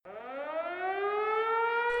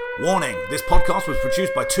Warning, this podcast was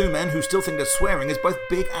produced by two men who still think that swearing is both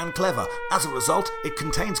big and clever. As a result, it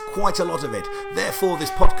contains quite a lot of it. Therefore,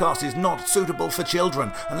 this podcast is not suitable for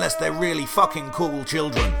children, unless they're really fucking cool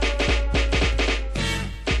children.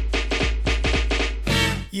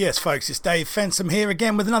 Yes, folks, it's Dave Fensom here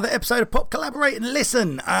again with another episode of Pop Collaborate and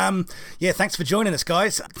Listen. Thanks for joining us,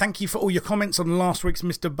 guys. Thank you for all your comments on last week's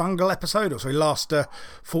Mr. Bungle episode, last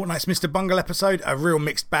fortnight's Mr. Bungle episode. A real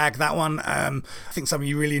mixed bag, that one. I think some of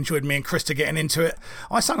you really enjoyed me and Krista getting into it.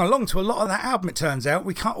 I sung along to a lot of that album, it turns out.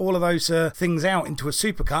 We cut all of those things out into a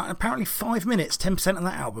supercut, and apparently 5 minutes, 10% of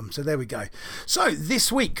that album. So there we go. So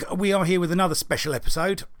this week, we are here with another special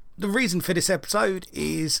episode. The reason for this episode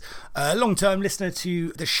is a long-term listener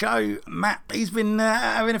to the show, Matt. He's been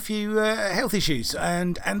having a few health issues,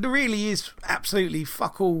 and there really is absolutely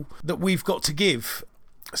fuck all that we've got to give.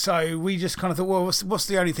 So we just kind of thought, well, what's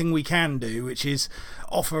the only thing we can do, which is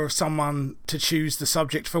offer someone to choose the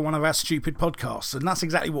subject for one of our stupid podcasts. And that's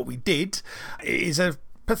exactly what we did. It is a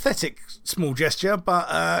pathetic small gesture,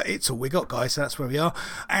 but it's all we got, guys, so that's where we are.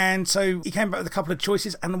 And so he came back with a couple of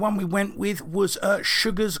choices, and the one we went with was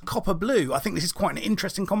Sugar's Copper Blue. I think this is quite an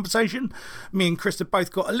interesting conversation. Me and Chris have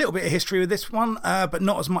both got a little bit of history with this one, but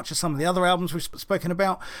not as much as some of the other albums we've spoken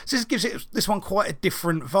about. So this gives this one quite a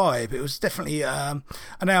different vibe. It was definitely an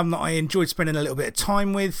album that I enjoyed spending a little bit of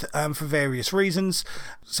time with for various reasons.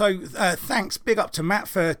 So thanks, big up to Matt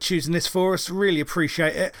for choosing this for us. Really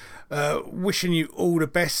appreciate it. Wishing you all the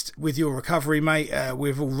best with your recovery, mate.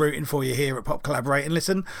 We're all rooting for you here at Pop Collaborate and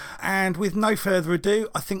Listen. And with no further ado,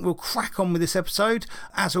 I think we'll crack on with this episode.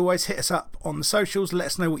 As always, hit us up on the socials, let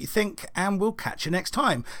us know what you think, and we'll catch you next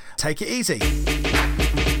time. Take it easy.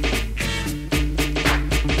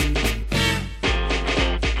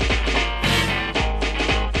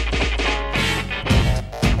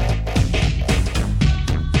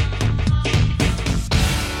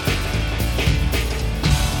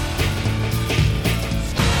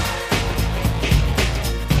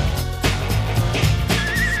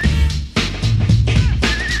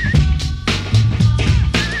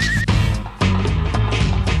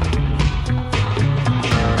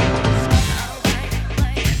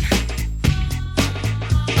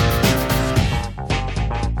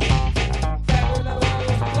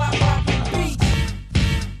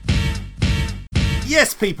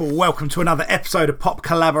 Yes, people, welcome to another episode of Pop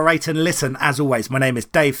Collaborate and Listen. As always, my name is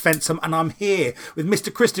Dave Fensom, and I'm here with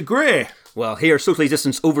Mr. Krista Greer. Well, here, socially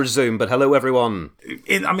distanced over Zoom, but hello, everyone.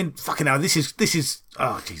 Fucking hell, this is.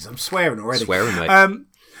 Oh, jeez, I'm swearing already. Swearing, mate.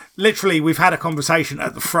 Literally, we've had a conversation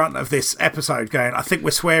at the front of this episode going, I think we're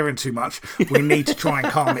swearing too much. We need to try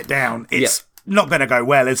and calm it down. It's not going to go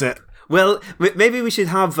well, is it? Well, maybe we should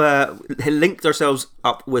have linked ourselves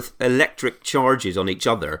up with electric charges on each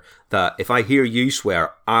other, that if I hear you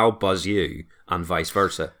swear, I'll buzz you, and vice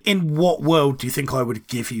versa. In what world do you think I would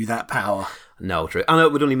give you that power? No, true. And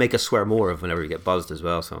it would only make us swear more whenever you get buzzed as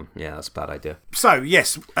well, so yeah, that's a bad idea. So,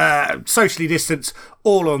 yes, socially distanced,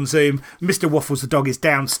 all on Zoom. Mr. Waffles the dog is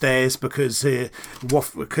downstairs because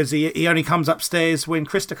he only comes upstairs when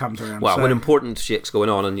Krista comes around. Well, when important shit's going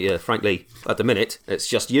on, and frankly, at the minute, it's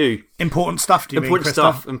just you. Important stuff, do you mean, Krista?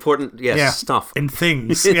 Stuff. And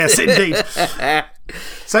things, yes, indeed.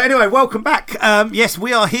 So anyway, welcome back. Yes,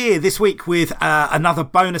 we are here this week with another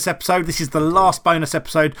bonus episode. This is the last bonus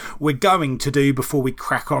episode we're going to do before we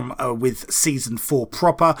crack on with season 4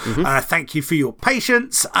 proper. Thank you for your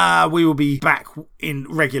patience. We will be back in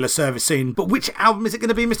regular service soon. But which album is it going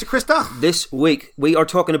to be, Mr. Krista? This week we are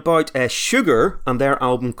talking about Sugar and their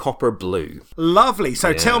album Copper Blue. Lovely.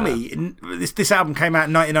 So tell me, this album came out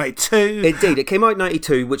in 1992. It did. It came out in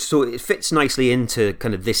 92, which so it fits nicely into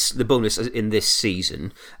kind of the bonus in this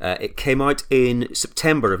season. It came out in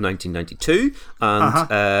September of 1992,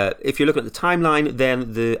 and if you're looking at the timeline,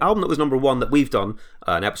 then the album that was number 1 that we've done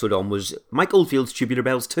an episode on was Mike Oldfield's Tubular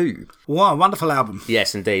Bells 2. Wow, wonderful album.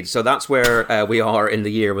 Yes, indeed. So that's where we are in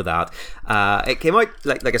the year with that. It came out,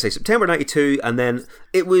 like I say, September 92, and then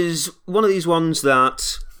it was one of these ones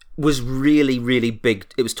that was really, really big.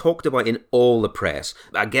 It was talked about in all the press,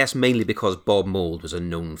 I guess mainly because Bob Mould was a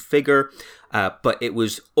known figure, but it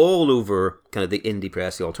was all over kind of the indie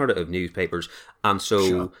press, the alternative newspapers, and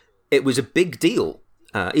so it was a big deal,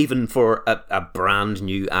 even for a brand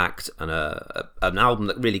new act and an album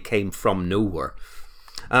that really came from nowhere.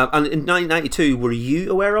 And in 1992, were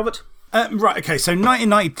you aware of it? Right, okay, so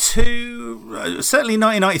 1992, certainly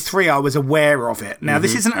 1993 I was aware of it. Now,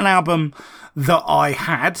 this isn't an album that I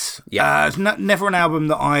had. Never an album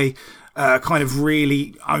that I kind of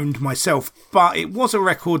really owned myself, but it was a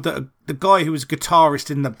record that the guy who was a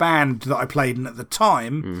guitarist in the band that I played in at the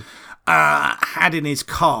time had in his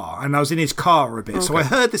car, and I was in his car a bit. Okay. So I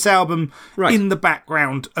heard this album in the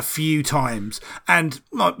background a few times, and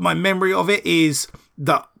my memory of it is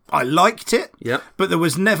that I liked it, but there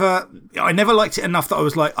was I never liked it enough that I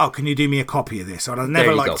was like, oh, can you do me a copy of this? And I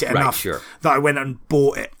never liked it enough that I went and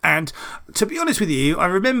bought it. And to be honest with you, I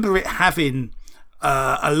remember it having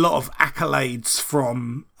a lot of accolades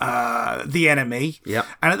from The Enemy. Yeah.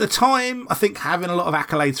 And at the time, I think having a lot of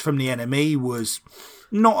accolades from The Enemy was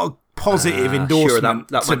not a positive endorsement.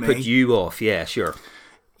 Sure, that might put you off. Yeah, sure.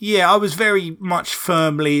 Yeah, I was very much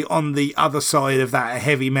firmly on the other side of that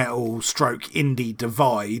heavy metal stroke indie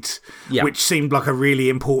divide, which seemed like a really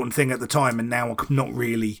important thing at the time, and now I'm not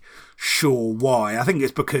really sure why. I think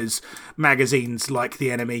it's because magazines like The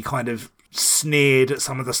Enemy kind of sneered at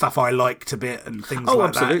some of the stuff I liked a bit and things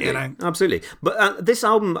like that. You know? Absolutely. But this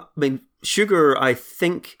album, I mean, Sugar, I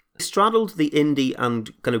think, straddled the indie and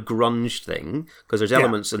kind of grunge thing, because there's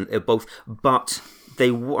elements in both, but they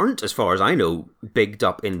weren't, as far as I know, bigged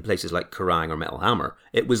up in places like Kerrang or Metal Hammer.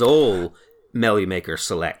 It was all Melody Maker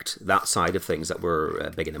Select, that side of things that were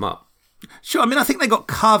bigging them up. Sure, I mean, I think they got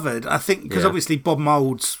covered. I think, because obviously Bob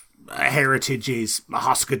Mould's heritage is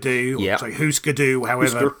Husker Du, or Husker Du,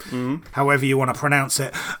 however you want to pronounce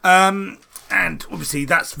it. And obviously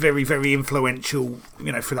that's very, very influential,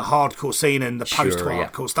 you know, for the hardcore scene and the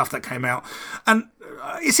post-hardcore stuff that came out. And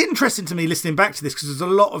it's interesting to me listening back to this, because there's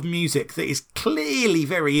a lot of music that is clearly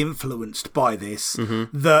very influenced by this,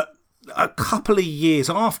 that a couple of years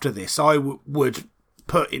after this I would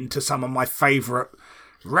put into some of my favourite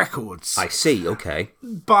records. I see, okay.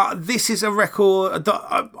 But this is a record that,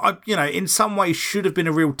 I, you know, in some ways should have been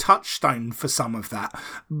a real touchstone for some of that,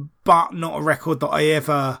 but not a record that I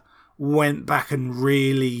ever went back and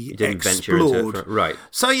really explored. Right.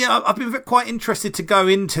 So yeah, I've been quite interested to go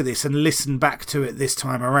into this and listen back to it this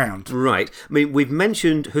time around. Right. I mean, we've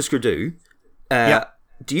mentioned Husker Du.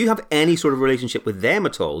 Do you have any sort of relationship with them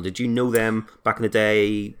at all? Did you know them back in the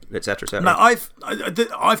day, etc., etc.? No,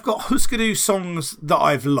 I've got Husker Du songs that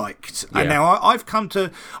I've liked, and now I've come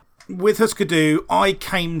to, with Husker Du, I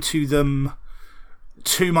came to them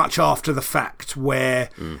too much after the fact, where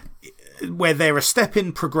they're a step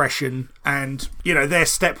in progression, and you know they're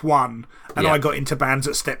step one, and I got into bands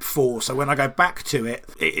at step 4. So when I go back to it,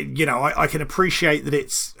 you know, I can appreciate that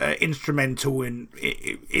it's instrumental in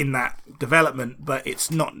that development, but it's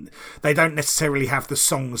not. They don't necessarily have the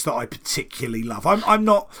songs that I particularly love. I'm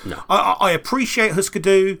not. No. I appreciate Husker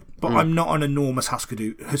Du, but I'm not an enormous Husker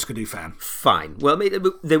Du fan. Fine. Well, I mean,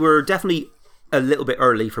 they were definitely a little bit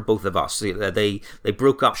early for both of us. They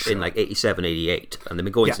broke up in like 87, 88, and they've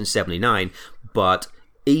been going since 79. But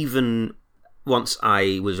even once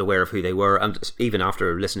I was aware of who they were, and even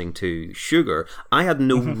after listening to Sugar, I had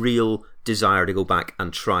no real desire to go back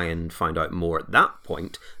and try and find out more at that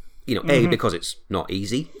point. You know, because it's not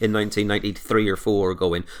easy in 1993 or 4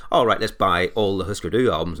 going, all right, let's buy all the Husker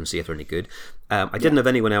Du albums and see if they're any good. I didn't have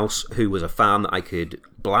anyone else who was a fan that I could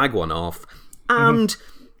blag one off. And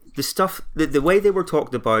the stuff, the way they were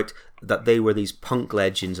talked about, that they were these punk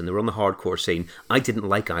legends and they were on the hardcore scene, I didn't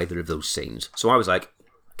like either of those scenes. So I was like,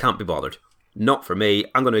 can't be bothered. Not for me.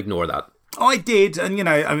 I'm going to ignore that. I did, and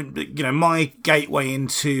my gateway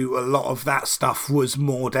into a lot of that stuff was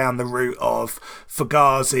more down the route of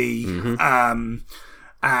Fugazi,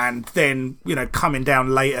 and then coming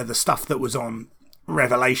down later the stuff that was on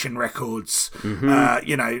Revelation Records.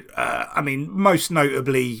 I mean, most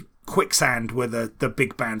notably, Quicksand were the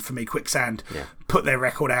big band for me. Quicksand put their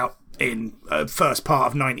record out in first part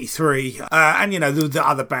of 93, and the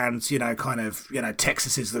other bands,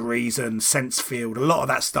 Texas Is the Reason, Sensefield, a lot of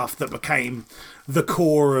that stuff that became the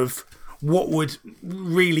core of what would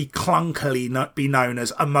really clunkily be known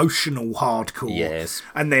as emotional hardcore,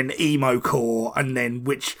 and then emo core, and then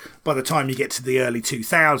which by the time you get to the early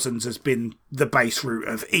 2000s has been the base route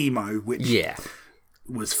of emo, which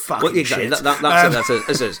was fucking shit.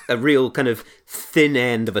 That's a real kind of thin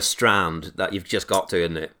end of a strand that you've just got to,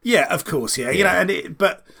 isn't it? Yeah, of course,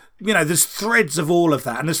 but there's threads of all of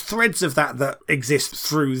that, and there's threads of that exist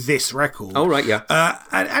through this record. Oh, right, yeah.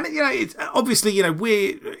 And it's, obviously, we're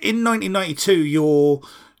in 1992.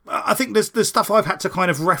 I think there's stuff I've had to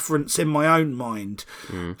kind of reference in my own mind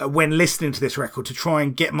when listening to this record to try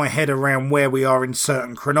and get my head around where we are in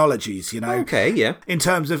certain chronologies, Okay, yeah. In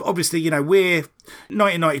terms of, obviously, we're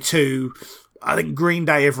 1992, I think Green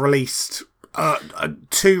Day have released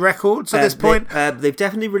 2 records at this point. They've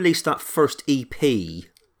definitely released that first EP.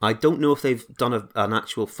 I don't know if they've done an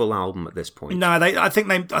actual full album at this point. No, I think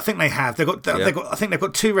they have. I think they've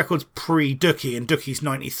got 2 records pre Dookie, and Dookie's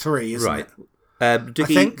 93, isn't it?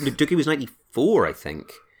 Dookie was 94, I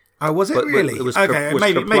think. Oh, was it But really? it was okay,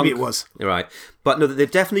 maybe it was. Right. But no, they've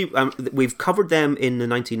definitely... we've covered them in the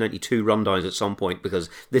 1992 rundowns at some point because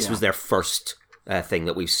this was their first thing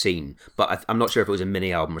that we've seen. But I'm not sure if it was a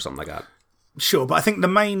mini-album or something like that. Sure, but I think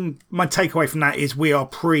my takeaway from that is we are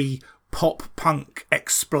pre-pop-punk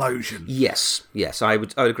explosion. Yes, I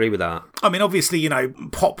would agree with that. I mean, obviously,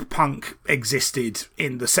 pop-punk existed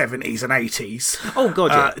in the 70s and 80s. Oh,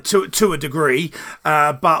 God, yeah. To a degree,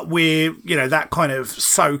 but we're, that kind of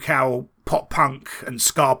SoCal pop-punk and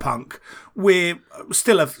ska-punk, we're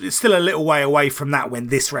still a little way away from that when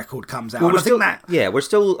this record comes out. Well, we're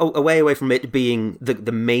still a way away from it being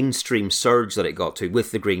the mainstream surge that it got to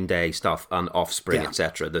with the Green Day stuff and Offspring,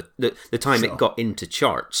 etc. The time it got into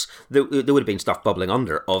charts, there would have been stuff bubbling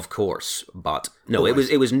under, of course, but no,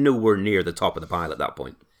 it was nowhere near the top of the pile at that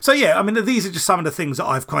point. So yeah, I mean, these are just some of the things that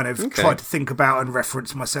I've kind of tried to think about and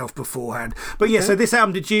reference myself beforehand. But yeah, so this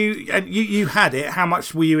album, you had it? How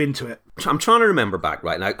much were you into it? I'm trying to remember back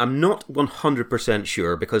right now. I'm not 100%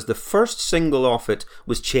 sure because the first single off it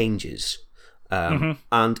was Changes,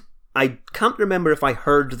 and I can't remember if I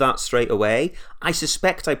heard that straight away. I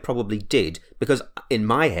suspect I probably did because in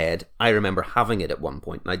my head I remember having it at one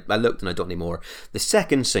point. And I looked and I don't anymore. The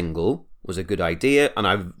second single was A Good Idea, and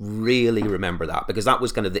I really remember that because that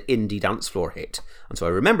was kind of the indie dance floor hit, and so I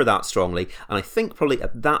remember that strongly. And I think probably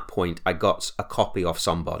at that point I got a copy of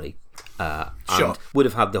Somebody, and would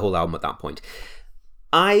have had the whole album at that point.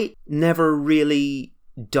 I never really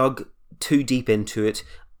dug too deep into it.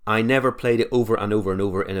 I never played it over and over and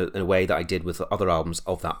over in a way that I did with other albums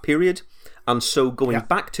of that period, and so going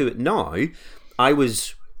back to it now, I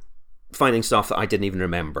was finding stuff that I didn't even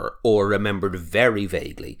remember or remembered very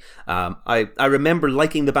vaguely. I remember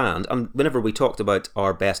liking the band, and whenever we talked about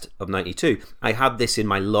our best of 92, I had this in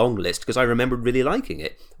my long list because I remembered really liking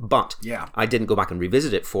it, but I didn't go back and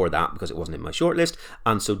revisit it for that because it wasn't in my short list.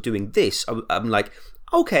 And so doing this, I'm like,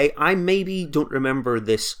 okay, I maybe don't remember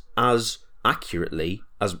this as accurately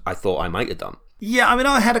as I thought I might have done. Yeah, I mean,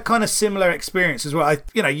 I had a kind of similar experience as well.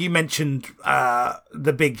 You mentioned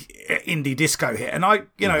the big indie disco hit, and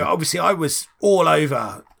obviously I was all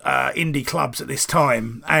over indie clubs at this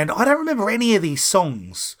time, and I don't remember any of these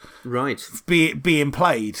songs being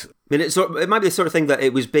played. I mean, it might be the sort of thing that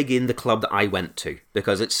it was big in the club that I went to,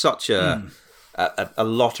 because it's such a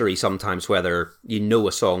lottery sometimes whether you know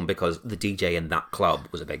a song because the DJ in that club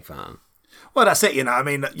was a big fan. Well, that's it, I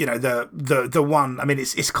mean, the one, I mean,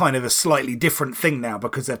 it's kind of a slightly different thing now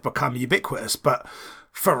because they've become ubiquitous, but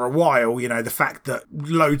for a while, the fact that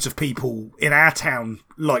loads of people in our town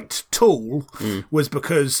liked Tool was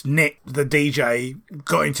because Nick, the DJ,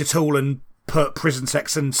 got into Tool and put Prison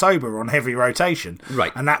Sex and Sober on heavy rotation.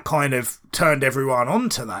 Right. And that kind of turned everyone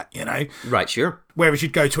onto that, Right, sure. Whereas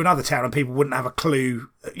you'd go to another town and people wouldn't have a clue.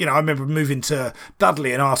 I remember moving to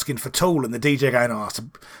Dudley and asking for Tool and the DJ going, it's a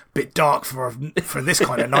bit dark for this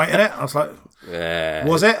kind of night, innit? I was like,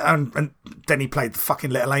 was it? And then he played the fucking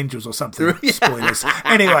Little Angels or something. Spoilers.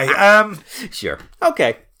 Anyway. Sure.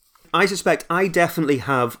 Okay. I suspect I definitely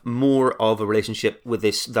have more of a relationship with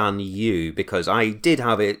this than you because I did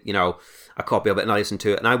have it, a copy of it and I listened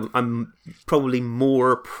to it, and I'm probably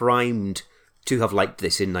more primed to have liked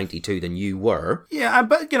this in 92 than you were. Yeah,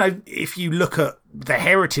 but, if you look at the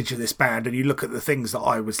heritage of this band and you look at the things that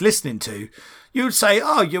I was listening to, you would say,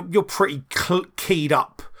 you're pretty keyed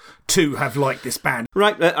up to have liked this band.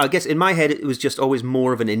 Right, I guess in my head it was just always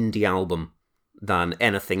more of an indie album than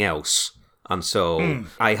anything else, and so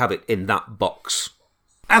I have it in that box.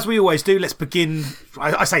 As we always do, let's begin.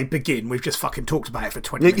 I say begin. We've just fucking talked about it for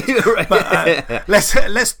 20 minutes. But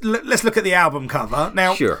let's look at the album cover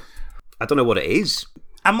now. Sure. I don't know what it is.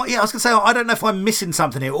 I was going to say, I don't know if I'm missing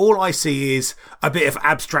something here. All I see is a bit of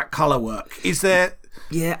abstract colour work. Is there...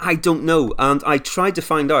 Yeah, I don't know. And I tried to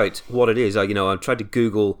find out what it is. I tried to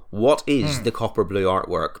Google what is the copper blue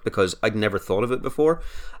artwork because I'd never thought of it before.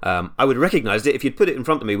 I would have recognised it if you'd put it in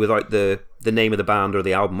front of me without the name of the band or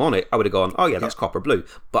the album on it. I would have gone, oh yeah, that's copper blue.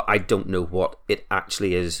 But I don't know what it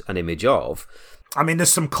actually is an image of. I mean,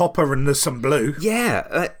 there's some copper and there's some blue.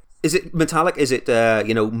 Yeah. Is it metallic? Is it,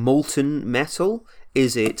 molten metal?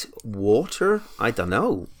 Is it water? I don't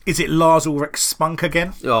know. Is it Lars Ulrich Spunk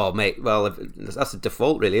again? Oh, mate, well, that's the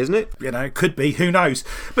default, really, isn't it? Could be. Who knows?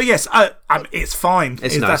 But yes, it's fine.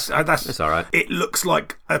 It's nice. It's all right. It looks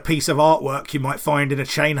like a piece of artwork you might find in a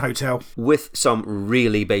chain hotel. With some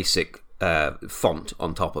really basic font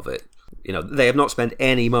on top of it. They have not spent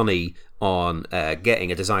any money on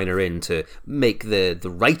getting a designer in to make the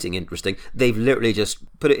writing interesting. They've literally just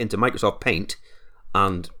put it into Microsoft Paint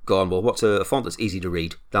and gone, well, what's a font that's easy to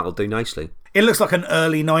read? That'll do nicely. It looks like an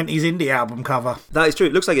early 90s indie album cover. That is true.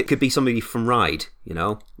 It looks like it could be somebody from Ride, you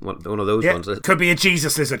know? One of those ones. Could be a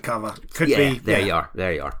Jesus Lizard cover. Could be. There you are.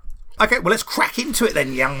 There you are. Okay, well, let's crack into it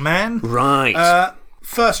then, young man. Right.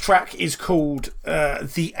 First track is called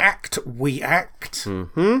The Act We Act.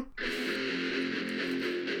 Mm-hmm.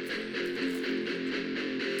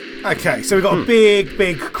 Okay, so we've got a big,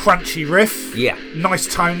 big, crunchy riff. Yeah.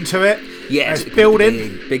 Nice tone to it. Yeah, it's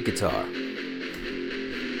building. Big guitar.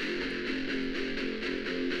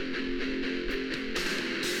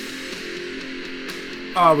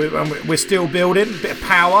 Oh, we're still building. Bit of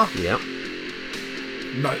power. Yeah.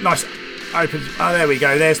 Nice opens. Oh, there we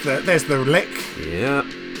go. There's the lick. Yeah.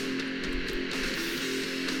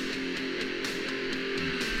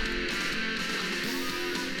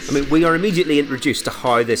 I mean, we are immediately introduced to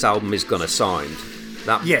how this album is going to sound.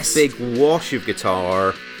 That big wash of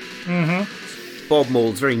guitar. Mm-hmm. Bob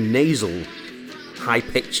Mould's very nasal,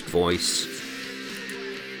 high-pitched voice.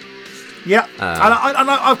 Yeah, and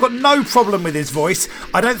I've got no problem with his voice.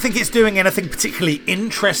 I don't think it's doing anything particularly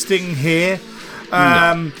interesting here.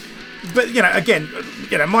 No. But, again,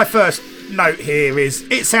 my first note here is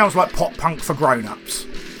it sounds like pop punk for grown-ups.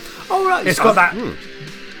 Oh, right. It's got that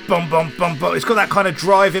bum, bum, bum, bum. It's got that kind of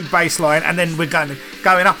driving bass line, and then we're going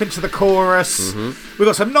up into the chorus. Mm-hmm. We've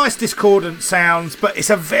got some nice discordant sounds, but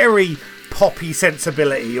it's a very poppy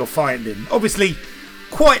sensibility you're finding. Obviously,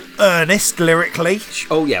 quite earnest lyrically.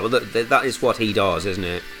 Oh yeah, well that is what he does, isn't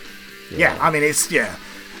it? Yeah, I mean it's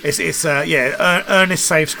Ernest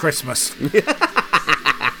Saves Christmas.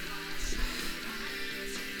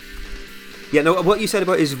 Yeah, no, what you said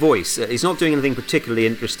about his voice, he's not doing anything particularly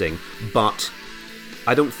interesting, but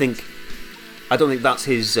I don't think that's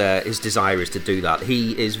his desire is to do that.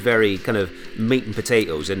 He is very kind of meat and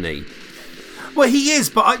potatoes, isn't he? Well, he is,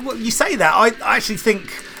 but you say that, I actually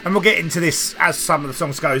think, and we'll get into this as some of the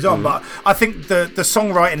songs goes on, but I think the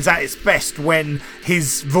songwriting is at its best when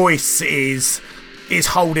his voice is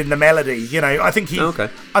holding the melody. I think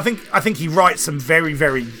he writes some very,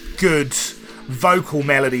 very good vocal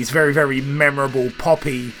melodies, very, very memorable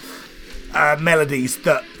poppy melodies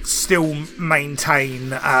that still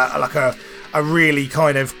maintain like a really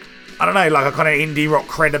kind of, I don't know, like a kind of indie rock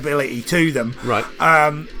credibility to them. Right.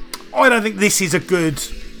 I don't think this is a good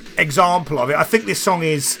example of it. I think this song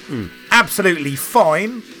is absolutely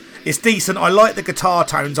fine. It's decent. I like the guitar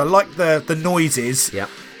tones. I like the noises. Yeah.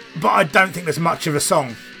 But I don't think there's much of a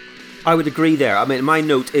song. I would agree there. I mean, my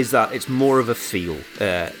note is that it's more of a feel.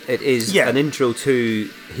 It is an intro to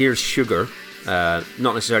Here's Sugar. Not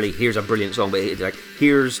necessarily here's a brilliant song, but it's like,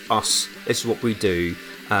 here's us. This is what we do.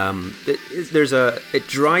 It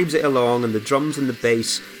drives it along, and the drums and the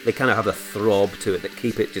bass, they kind of have a throb to it that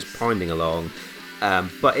keep it just pounding along.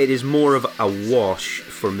 But it is more of a wash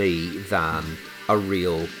for me than a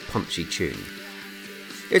real punchy tune.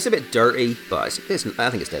 It's a bit dirty, but I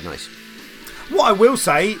think it's dead nice. What I will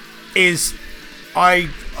say is,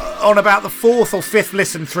 on about the fourth or fifth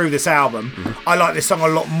listen through this album, I like this song a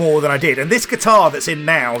lot more than I did. And this guitar that's in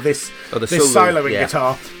now, this soloing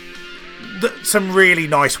guitar, some really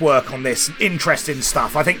nice work on this, interesting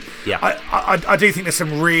stuff. I think, I do think there's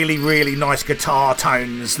some really, really nice guitar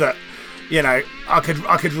tones that, I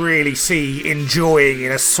could really see enjoying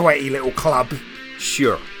in a sweaty little club.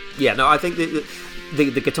 Sure. Yeah, no, I think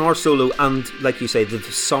the guitar solo and, like you say, the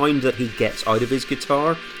sound that he gets out of his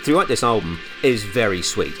guitar throughout this album is very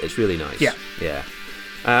sweet. It's really nice. Yeah.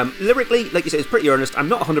 Lyrically, like you say, it's pretty earnest. I'm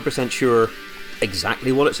not 100% sure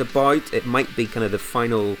exactly what it's about. It might be kind of the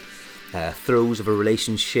final throes of a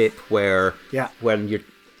relationship where when you're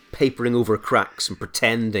papering over cracks and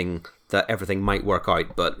pretending that everything might work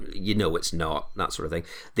out, but it's not, that sort of thing.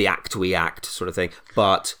 The act we act sort of thing.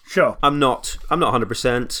 But sure, I'm not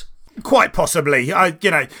 100%. Quite possibly.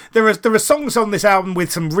 There are songs on this album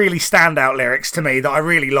with some really standout lyrics to me that I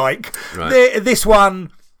really like. Right. This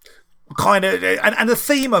one kind of, and the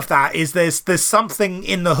theme of that is there's something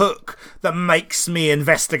in the hook that makes me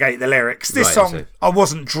investigate the lyrics. This song I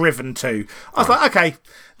wasn't driven to. I was like, okay,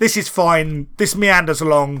 this is fine. This meanders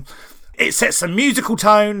along. It sets some musical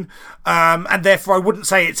tone, and therefore I wouldn't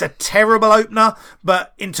say it's a terrible opener,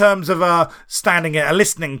 but in terms of standing at a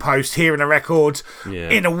listening post, hearing a record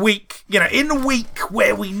in a week, in a week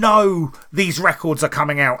where we know these records are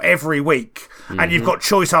coming out every week, and you've got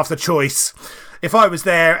choice after choice. If I was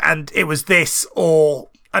there and it was this or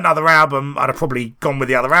another album, I'd have probably gone with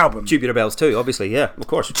the other album. Tubular Bells 2, obviously, yeah, of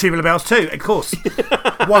course. Tubular Bells 2, of course.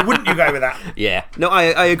 Why wouldn't you go with that? Yeah, no,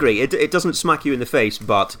 I agree. It doesn't smack you in the face,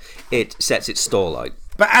 but it sets its stall out.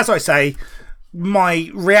 But as I say, my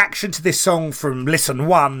reaction to this song from listen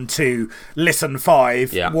 1 to listen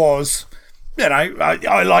 5 was, you know,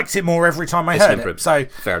 I liked it more every time I heard it. So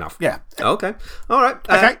fair enough. Yeah. Okay. All right.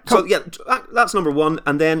 Okay. Cool. So yeah, that's number 1,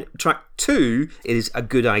 and then track 2 is A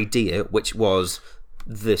Good Idea, which was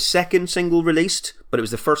the second single released, but it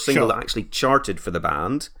was the first single that actually charted for the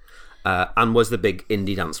band. And was the big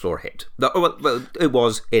indie dance floor hit. Well, it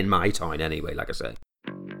was in my town anyway, like I say.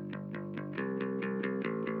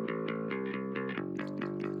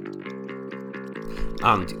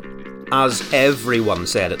 And as everyone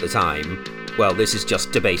said at the time, well, this is just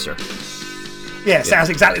Debaser. Yeah, sounds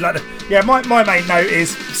exactly like the... Yeah, my main note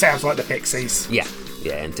is, sounds like the Pixies. Yeah,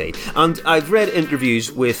 indeed. And I've read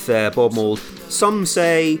interviews with Bob Mould. Sometimes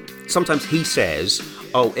he says,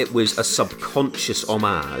 oh, it was a subconscious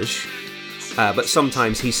homage. But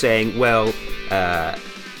sometimes he's saying, well,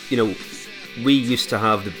 you know, we used to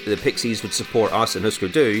have the Pixies would support us in Husker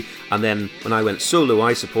Du, and then when I went solo,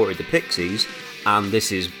 I supported the Pixies, and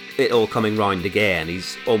this is it all coming round again.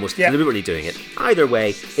 He's almost deliberately doing it. Either way,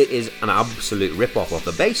 it is an absolute rip-off of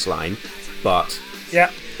the bass line, but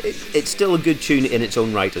it's still a good tune in its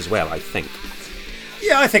own right as well, I think.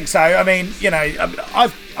 Yeah, I think so. I mean, you know,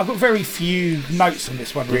 I've got very few notes on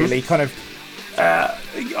this one, really. Kind of,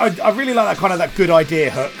 I really like that good idea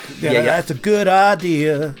hook. That's a good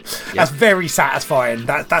idea. That's very satisfying.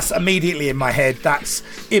 That's immediately in my head. That's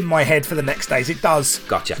in my head for the next days. It does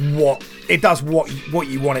what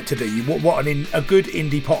you want it to do. What a good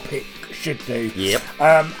indie pop hit should do. Yep.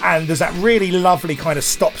 And there's that really lovely kind of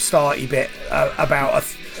stop-starty bit about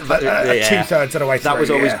two-thirds of the way through. That was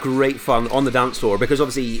always great fun on the dance floor, because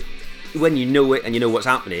obviously when you know it and you know what's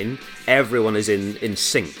happening, everyone is in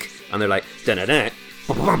sync, and they're like dun dun dun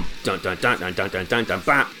dun dun dun dun dun dun dun dun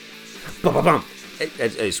bam bum bum.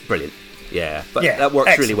 It's brilliant. But that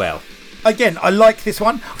works really well. Again, I like this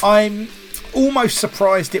one. I'm almost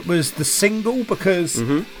surprised it was the single, because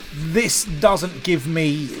this doesn't give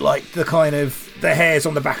me like the kind of the hairs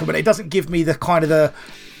on the back of it. It doesn't give me the kind of the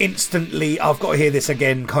instantly I've got to hear this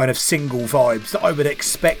again kind of single vibes that I would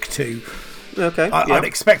expect to. Okay. I'd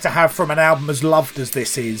expect to have from an album as loved as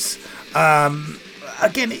this is.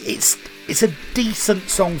 Again, it's a decent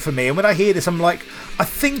song for me, and when I hear this, I'm like, I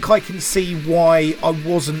think I can see why I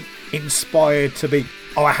wasn't inspired to be.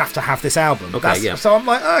 Oh, I have to have this album. So I'm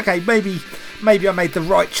like, okay, maybe I made the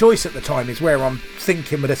right choice at the time. Is where I'm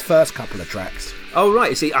thinking with this first couple of tracks. Oh,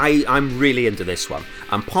 right. See, I'm really into this one.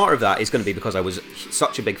 And part of that is going to be because I was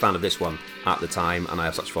such a big fan of this one at the time, and I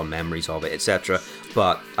have such fond memories of it, etc.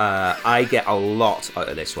 But I get a lot out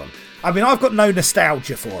of this one. I mean, I've got no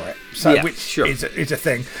nostalgia for it, which is a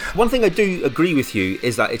thing. One thing I do agree with you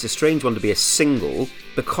is that it's a strange one to be a single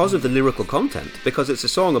because of the lyrical content, because it's a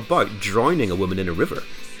song about drowning a woman in a river,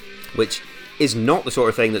 which is not the sort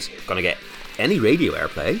of thing that's going to get any radio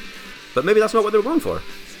airplay, but maybe that's not what they were going for.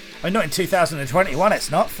 Not in 2021, it's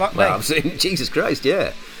not. Fuck me. I'm saying, Jesus Christ,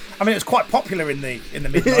 yeah. I mean, it was quite popular in the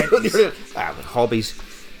mid-90s. Hobbies.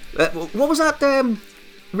 What was that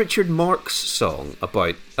Richard Marx song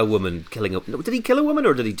about a woman killing a... Did he kill a woman,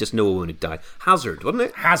 or did he just know a woman who'd died? Hazard, wasn't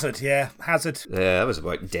it? Hazard. Yeah, that was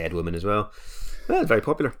about dead women as well. Yeah, it's very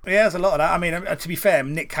popular. Yeah, there's a lot of that. I mean, to be fair,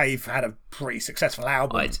 Nick Cave had a pretty successful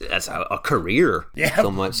album. That's a career,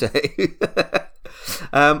 some might say.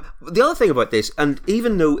 The other thing about this, and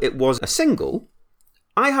even though it was a single,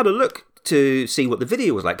 I had a look to see what the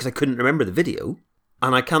video was like, because I couldn't remember the video,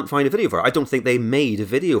 and I can't find a video for it. I don't think they made a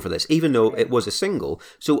video for this, even though it was a single.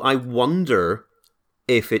 So I wonder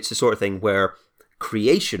if it's the sort of thing where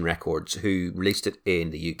Creation Records, who released it in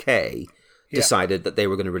the UK, decided that they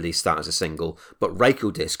were going to release that as a single, but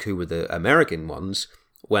Rykodisc, who were the American ones,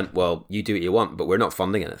 went, well, you do what you want, but we're not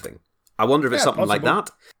funding anything. I wonder if it's something like that.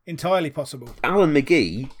 Entirely possible. Alan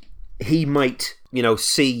McGee, he might,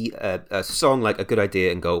 see a song like A Good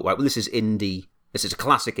Idea and go, well, this is indie. This is a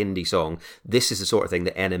classic indie song. This is the sort of thing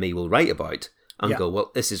that NME will write about, and go,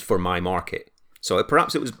 well, this is for my market. So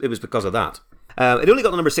perhaps it was because of that. It only got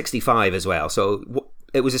to number 65 as well. So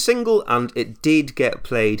it was a single, and it did get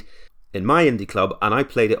played in my indie club, and I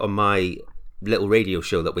played it on my little radio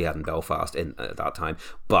show that we had in Belfast at that time.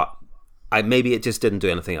 But maybe it just didn't do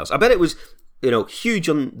anything else. I bet it was, huge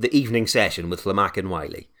on the evening session with Lamack and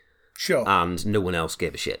Wiley. Sure. And no one else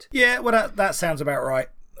gave a shit. Yeah, well, that sounds about right.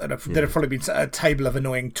 There'd have probably been a table of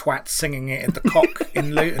annoying twats singing it at the Cock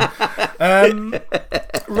in Luton.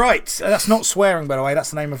 Right, that's not swearing, by the way. That's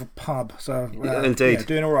the name of a pub. So indeed,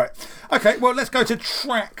 doing all right. Okay, well, let's go to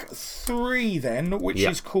track 3 then, which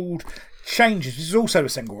is called Changes. This is also a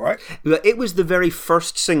single, right? It was the very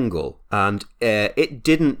first single, and it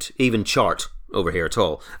didn't even chart over here at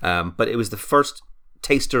all. But it was the first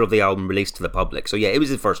taster of the album released to the public. So yeah, it was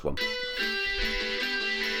the first one.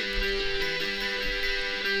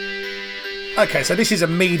 Okay, so this is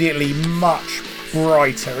immediately much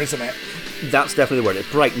brighter, isn't it? That's definitely the word.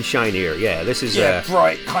 It's bright and shinier. Yeah, this is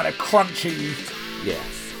bright, kind of crunchy. Yeah.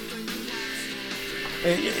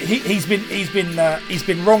 He's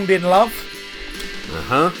been wronged in love.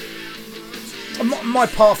 My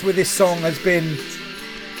path with this song has been,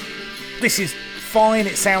 this is fine.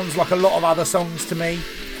 It sounds like a lot of other songs to me.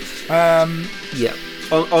 Yeah.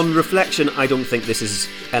 On reflection, I don't think this is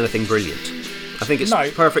anything brilliant. I think it's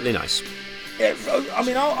perfectly nice. Yeah, I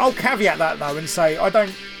mean, I'll caveat that though and say I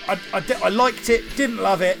liked it, didn't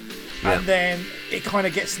love it, and then it kind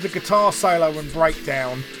of gets to the guitar solo and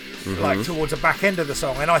breakdown, like towards the back end of the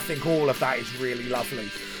song, and I think all of that is really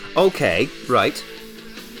lovely. Okay, right.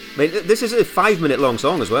 I mean, this is a 5-minute long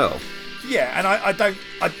song as well. Yeah, and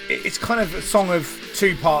it's kind of a song of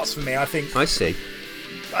two parts for me. I think. I see.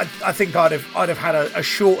 I think I'd have had a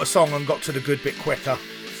shorter song and got to the good bit quicker.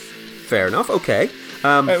 Fair enough. Okay.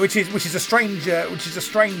 Which is a strange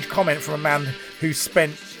comment from a man who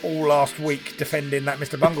spent all last week defending that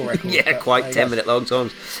Mr. Bungle record. Yeah, quite 10-minute long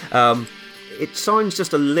songs. It sounds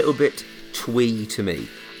just a little bit twee to me,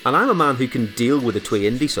 and I'm a man who can deal with a twee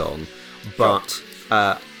indie song, but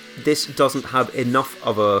this doesn't have enough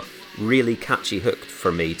of a really catchy hook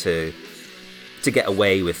for me to get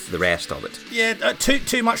away with the rest of it. Yeah,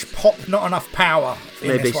 too much pop, not enough power.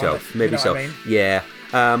 Maybe so. Maybe so. I mean? Yeah.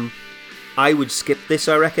 I would skip this,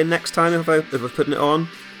 I reckon, next time if I was putting it on.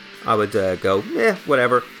 I would go,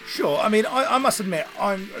 whatever. Sure. I mean, I must admit,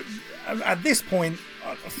 I'm at this point,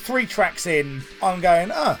 3 tracks in, I'm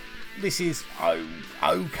going, this is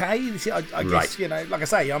okay. This is, I guess, like I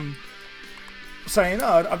say, I'm saying,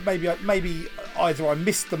 maybe either I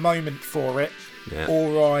missed the moment for it,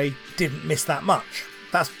 or I didn't miss that much.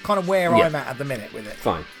 That's kind of where I'm at the minute with it.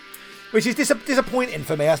 Fine. Which is disappointing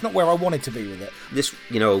for me. That's not where I wanted to be with it. This,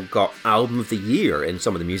 got Album of the Year in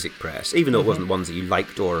some of the music press, even though it wasn't ones that you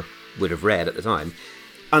liked or would have read at the time.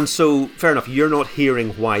 And so, fair enough, you're not hearing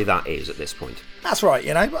why that is at this point. That's right,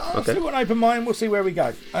 But I'll still got an open mind. We'll see where we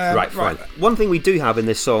go. Right, fine. One thing we do have in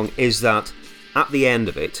this song is that at the end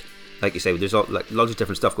of it, like you say, there's lots of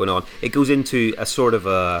different stuff going on. It goes into a sort of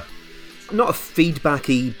a, not a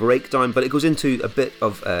feedbacky breakdown, but it goes into a bit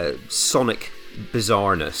of sonic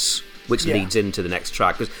bizarreness, which leads into the next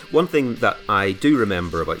track. Because one thing that I do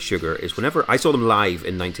remember about Sugar is whenever I saw them live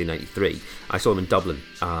in 1993, I saw them in Dublin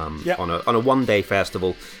on a one-day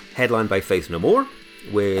festival headlined by Faith No More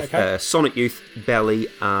with Sonic Youth, Belly,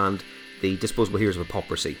 and the Disposable Heroes of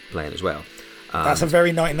Hypocrisy playing as well. That's a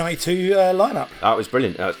very 1992 lineup. That was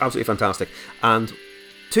brilliant. Absolutely fantastic. And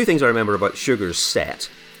 2 things I remember about Sugar's set.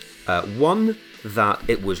 One, that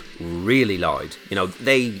it was really loud.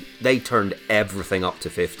 They turned everything up to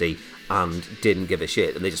 50 and didn't give a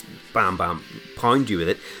shit, and they just bam bam pound you with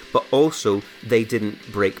it. But also, they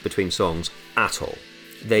didn't break between songs at all.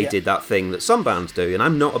 They did that thing that some bands do, and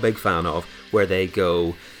I'm not a big fan of, where they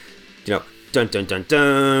go, dun dun dun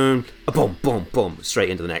dun, a boom boom boom, straight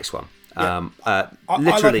into the next one. I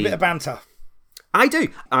like a bit of banter. I do.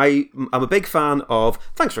 I'm a big fan of,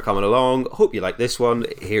 thanks for coming along, hope you like this one,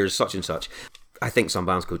 here's such and such. I think some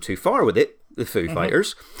bands go too far with it, the Foo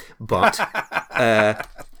Fighters, but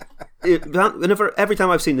every time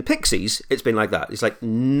I've seen the Pixies, it's been like that. It's like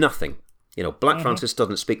nothing. Black Francis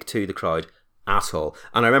doesn't speak to the crowd at all.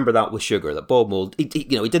 And I remember that with Sugar, that Bob Mould, he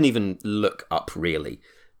didn't even look up really.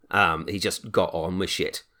 He just got on with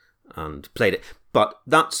shit and played it. But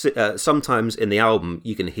that's sometimes in the album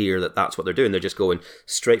you can hear that that's what they're doing. They're just going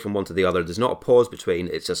straight from one to the other. There's not a pause between.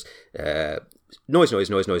 It's just noise, noise,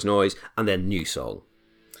 noise, noise, noise, and then new song.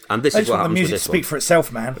 And this is what happens with this one. The music speak for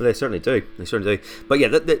itself, man. They certainly do. They certainly do. But yeah,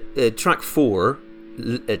 the track 4,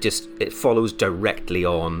 it follows directly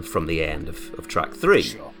on from the end of track 3.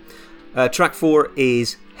 Sure. Track 4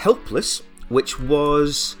 is Helpless, which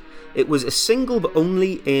was a single, but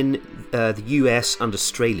only in the US and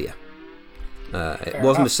Australia. It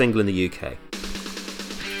wasn't a single in the UK.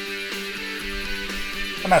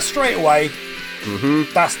 And now straight away,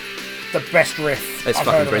 that's the best riff I've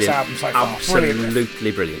heard of this album so far.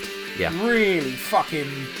 Absolutely brilliant. Yeah. Really fucking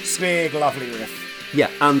big, lovely riff. Yeah,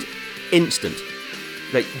 and instant.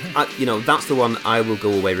 Like, that's the one I will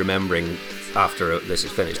go away remembering after this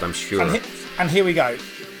is finished, I'm sure. And here we go.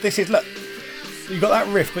 This is, look, you've got that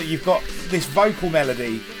riff, but you've got this vocal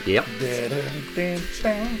melody. Yep.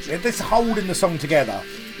 This holding the song together.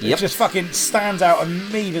 It just fucking stands out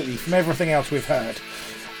immediately from everything else we've heard.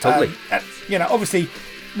 Totally. Obviously,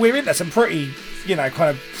 we're into some pretty,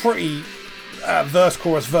 verse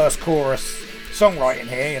chorus songwriting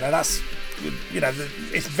here. That's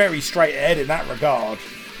it's very straight ahead in that regard.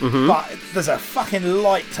 But there's a fucking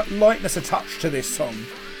lightness of touch to this song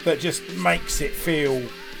that just makes it feel.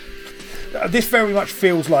 This very much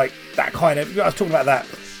feels like that kind of. I was talking about that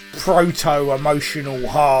proto-emotional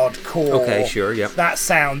hardcore. Okay, sure, yeah. That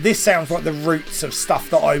sound. This sounds like the roots of stuff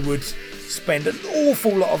that I would spend an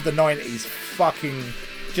awful lot of the 90s fucking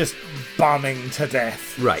just bumming to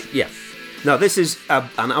death. Right, yeah. Now, this is an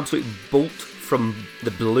absolute bolt from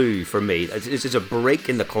the blue for me. This is a break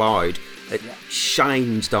in the cloud. It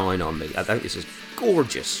shines down on me. I think this is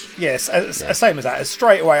gorgeous. Yes, same as that.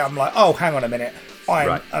 Straight away, I'm like, oh, hang on a minute.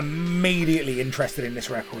 I'm immediately interested in this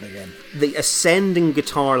record again. The ascending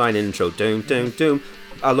guitar line intro, doom, doom, doom,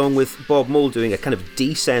 along with Bob Mould doing a kind of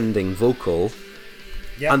descending vocal.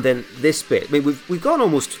 Yep. And then this bit. I mean, we've gone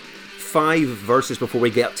almost 5 verses before we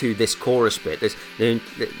get to this chorus bit. That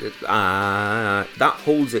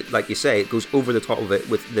holds it, like you say, it goes over the top of it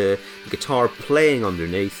with the guitar playing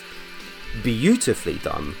underneath. Beautifully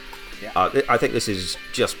done. Yeah. I think this is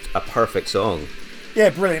just a perfect song. Yeah,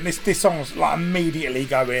 brilliant. This song's like immediately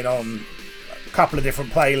going on a couple of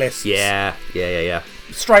different playlists. Yeah.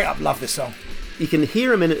 Straight up love this song. You can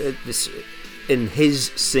hear him in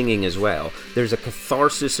his singing as well. There's a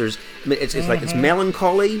catharsis. It's like it's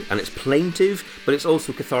melancholy and it's plaintive, but it's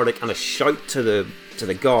also cathartic and a shout to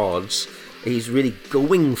the gods. He's really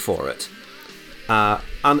going for it. And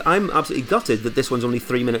I'm absolutely gutted that this one's only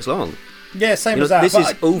 3 minutes long. Yeah, same as that. This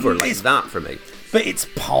is over like that for me. But it's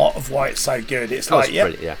part of why it's so good. It's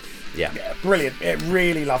brilliant, yeah, brilliant. I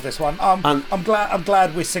really love this one. I'm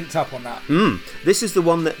glad we're synced up on that. This is the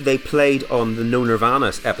one that they played on the No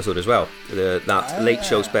Nirvana episode as well, that Late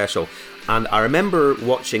Show special. And I remember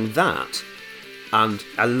watching that, and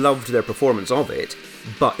I loved their performance of it.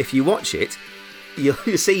 But if you watch it, you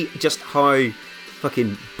see just how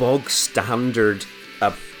fucking bog standard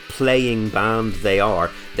a playing band they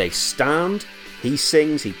are. They stand. He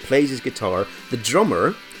sings, he plays his guitar. The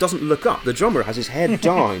drummer doesn't look up. The drummer has his head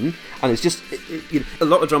down, and it's just... a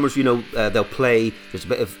lot of drummers, they'll play, there's a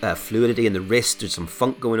bit of fluidity in the wrist, there's some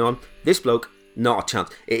funk going on. This bloke, not a chance.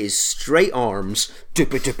 It is straight arms.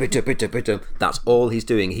 That's all he's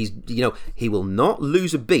doing. He will not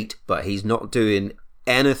lose a beat, but he's not doing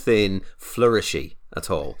anything flourishy at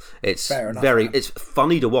all. It's it's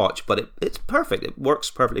funny to watch, but it's perfect. It works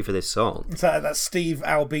perfectly for this song. It's that Steve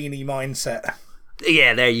Albini mindset.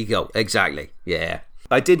 Yeah, there you go. Exactly. Yeah.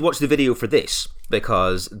 I did watch the video for this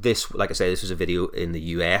because this, like I say, this was a video in the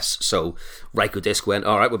US. So Ryko Disc went,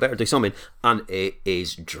 all right, we better do something. And it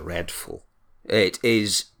is dreadful. It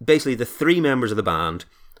is basically the 3 members of the band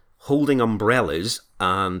holding umbrellas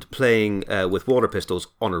and playing with water pistols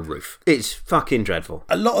on a roof. It's fucking dreadful.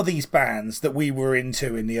 A lot of these bands that we were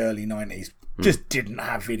into in the early 90s just didn't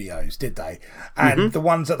have videos, did they? And the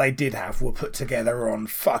ones that they did have were put together on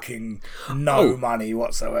fucking no money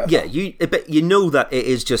whatsoever. Yeah, but you know that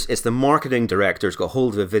it's the marketing director's got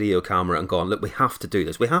hold of a video camera and gone, look, we have to do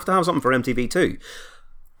this. We have to have something for MTV too.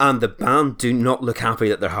 And the band do not look happy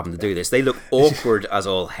that they're having to do this. They look awkward as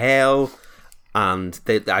all hell. And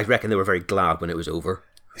I reckon they were very glad when it was over.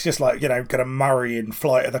 It's just like, kind of Murray in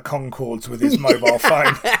Flight of the Conchords with his mobile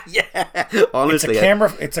phone. Yeah, honestly.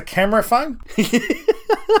 It's a camera phone?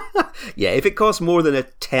 Yeah, if it costs more than a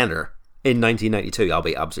tenner in 1992, I'll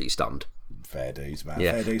be absolutely stunned. Fair dues, man.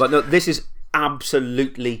 Yeah. Fair dues. But no, this is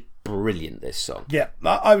absolutely brilliant, this song. Yeah,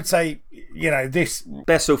 I would say, this...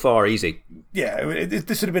 Best so far, easy. Yeah,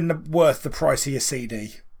 this would have been worth the price of your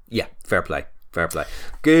CD. Yeah, fair play. Fair play.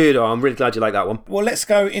 Good. Oh, I'm really glad you like that one. Well, let's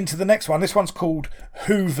go into the next one. This one's called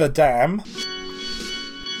Hoover Dam.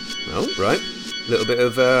 Oh, right. A little bit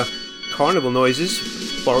of carnival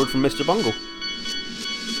noises borrowed from Mr. Bungle.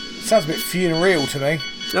 Sounds a bit funereal to me.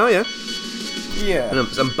 Oh, yeah. Yeah. And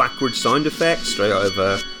some backward sound effects straight out of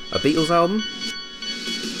a Beatles album.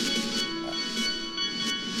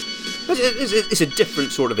 It's a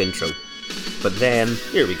different sort of intro. But then,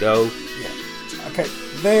 here we go. Yeah. Okay.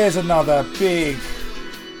 There's another big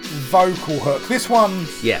vocal hook. This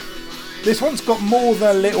one's got more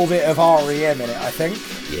than a little bit of REM in it, I think.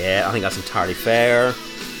 Yeah, I think that's entirely fair. I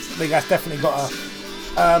think that's definitely got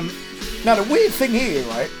a... now, the weird thing here,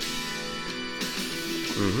 right?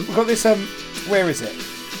 We've got this... where is it?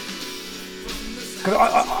 Because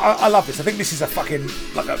I love this. I think this is a fucking...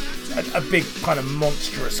 like a big kind of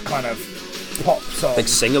monstrous kind of pop song. Big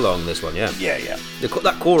sing-along, this one, yeah. Yeah.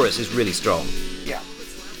 That chorus is really strong. Yeah.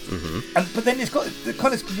 But then it's got the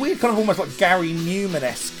kind of weird, kind of almost like Gary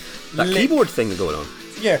Newman-esque keyboard thing going on.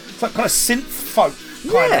 Yeah, it's like kind of synth folk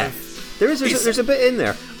kind of. There's a bit in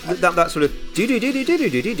there that sort of do.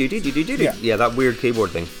 Yeah, that weird keyboard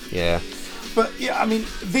thing. Yeah, But yeah, I mean,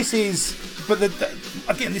 this is. But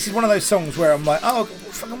again, this is one of those songs where I'm like, oh,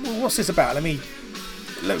 what's this about? Let me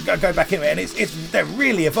go back into it, and they're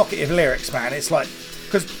really evocative lyrics, man. It's like,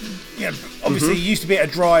 because obviously you used to be at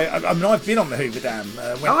a dry. I mean, I've been on the Hoover Dam.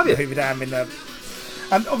 Went to the Hoover Dam and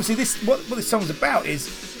obviously what this song's about is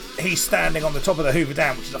he's standing on the top of the Hoover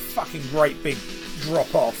Dam, which is a fucking great big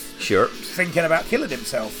drop off. Sure. Thinking about killing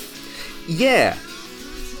himself. Yeah.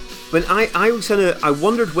 But I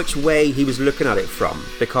wondered which way he was looking at it from,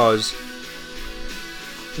 because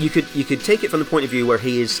you could take it from the point of view where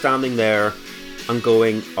he is standing there and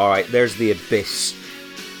going, all right, there's the abyss.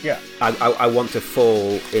 Yeah. I want to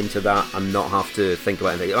fall into that and not have to think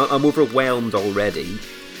about anything. I'm overwhelmed already,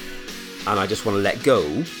 and I just want to let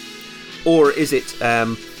go. Or is it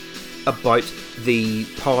about the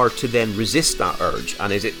power to then resist that urge?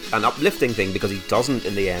 And is it an uplifting thing because he doesn't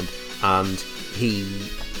in the end, and he,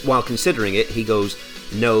 while considering it, he goes,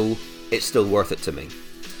 no, it's still worth it to me?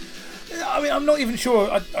 I mean, I'm not even sure.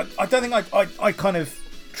 I don't think I kind of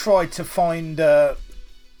tried to find a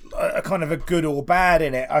kind of a good or bad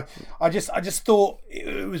in it. I just thought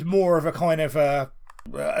it was more of a kind of a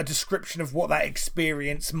description of what that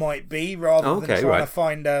experience might be, rather than trying to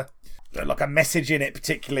find a message in it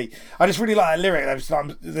particularly. I just really like a lyric.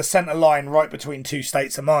 The centre line, right between two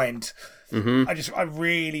states of mind. Mm-hmm. I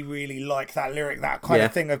really, really like that lyric. That kind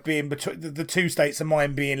of thing of being between the two states of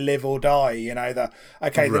mind, being live or die.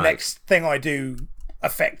 The next thing I do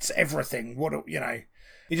affects everything.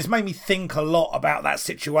 It just made me think a lot about that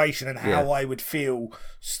situation and how I would feel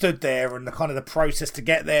stood there, and the kind of the process to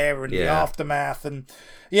get there, and the aftermath. And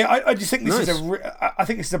I just think this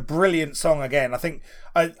is a brilliant song. Again, I think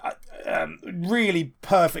really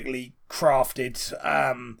perfectly crafted.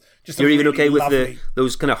 Just you're even okay with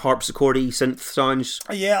those kind of harpsichordy synth sounds.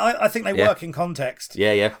 Yeah, I think they work in context.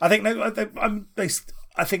 Yeah. I think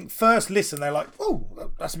I think first listen they're like,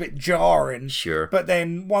 oh, that's a bit jarring. Sure. But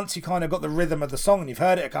then once you kind of got the rhythm of the song and you've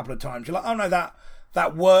heard it a couple of times, you're like, oh no,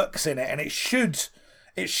 that works in it, and it should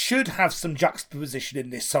have some juxtaposition in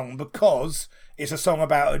this song, because it's a song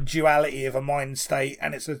about a duality of a mind state,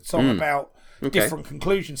 and it's a song about different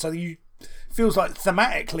conclusions. So feels like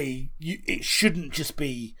thematically it shouldn't just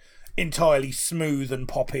be entirely smooth and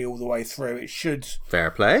poppy all the way through. It should fair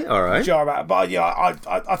play, all right. Jar about, but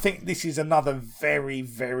I think this is another very,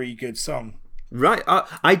 very good song. Right,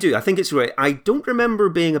 I do. I think it's great. I don't remember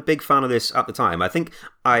being a big fan of this at the time. I think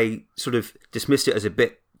I sort of dismissed it as a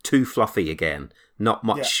bit too fluffy again. Not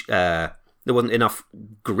much. There wasn't enough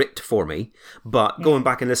grit for me. But going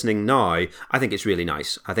back and listening now, I think it's really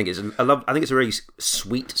nice. I think it's a very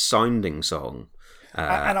sweet sounding song.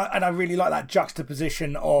 And I really like that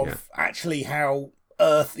juxtaposition of actually how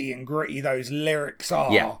earthy and gritty those lyrics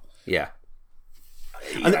are. Yeah.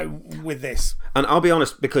 With this. And I'll be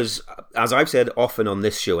honest, because as I've said often on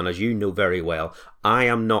this show, and as you know very well, I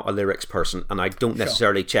am not a lyrics person, and I don't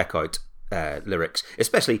necessarily check out lyrics,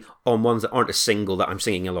 especially on ones that aren't a single that I'm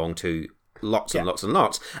singing along to lots and lots and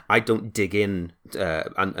lots. I don't dig in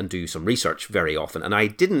and do some research very often, and I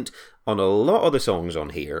didn't on a lot of the songs on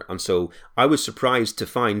here, and so I was surprised to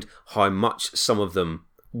find how much some of them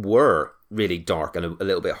were really dark and a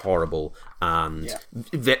little bit horrible and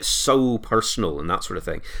so personal and that sort of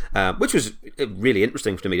thing, which was really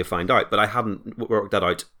interesting for me to find out, but I hadn't worked that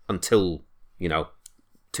out until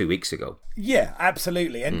 2 weeks ago. Yeah,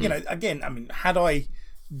 absolutely. And again, I mean, had I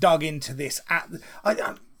dug into this I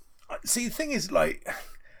see, the thing is, like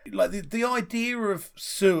the idea of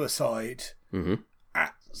suicide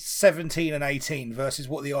at 17 and 18 versus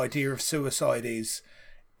what the idea of suicide is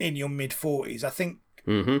in your mid-40s, I think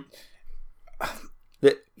I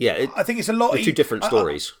think it's a lot. They're two different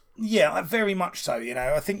stories. Very much so.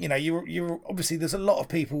 I think you're obviously, there's a lot of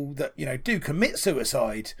people that do commit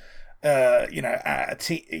suicide. In their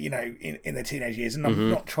teenage years, and I'm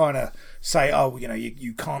not trying to say,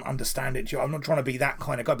 you can't understand it, Joe. I'm not trying to be that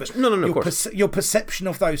kind of guy, but your perception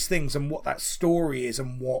of those things and what that story is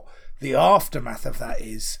and what the aftermath of that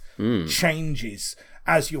is changes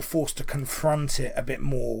as you're forced to confront it a bit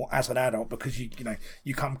more as an adult, because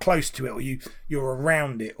you come close to it, or you're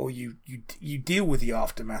around it, or you deal with the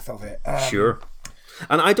aftermath of it. Sure.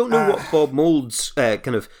 And I don't know what Bob Mould's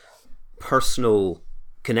kind of personal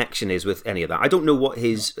connection is with any of that. I don't know what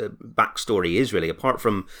his backstory is really, apart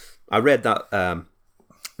from I read that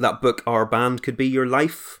that book, Our Band Could Be Your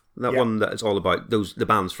Life, that one that is all about the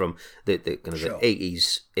bands from the kind of the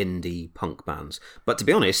 80s indie punk bands. But to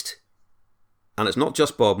be honest, and it's not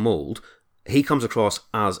just Bob Mould, he comes across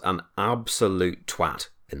as an absolute twat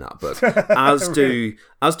in that book, as do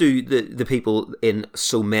the people in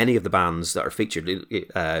so many of the bands that are featured.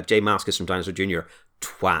 Jay Mascis from Dinosaur Jr.,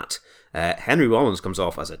 twat. Henry Rollins comes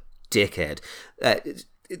off as a dickhead.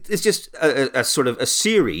 It's just a sort of a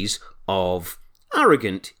series of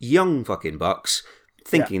arrogant young fucking bucks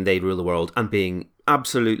thinking they'd rule the world and being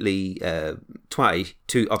absolutely twatty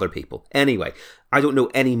to other people. Anyway, I don't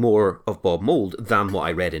know any more of Bob Mould than what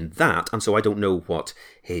I read in that, and so I don't know what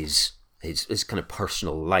his kind of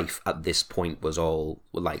personal life at this point was all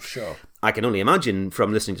like. Sure. I can only imagine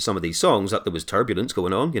from listening to some of these songs that there was turbulence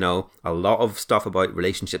going on, a lot of stuff about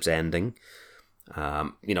relationships ending.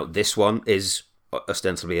 This one is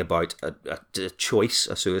ostensibly about a choice,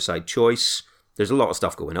 a suicide choice. There's a lot of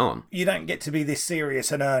stuff going on. You don't get to be this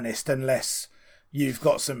serious and earnest unless you've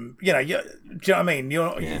got some, do you know what I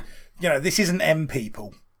mean? This isn't M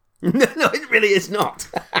People. No, it really is not.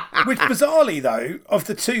 Which, bizarrely, though, of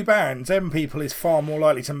the two bands, M People is far more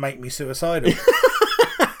likely to make me suicidal.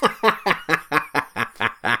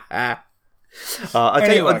 I'll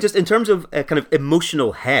tell you, just in terms of kind of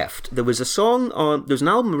emotional heft, there was an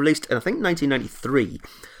album released in, I think, 1993,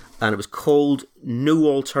 and it was called No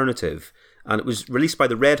Alternative. And it was released by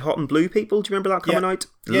the Red Hot and Blue people. Do you remember that coming out?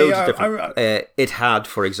 Loads of different. It had,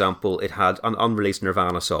 for example, an unreleased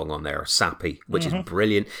Nirvana song on there, Sappy, which is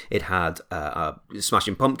brilliant. It had a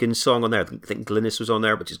Smashing Pumpkins song on there. I think Glynis was on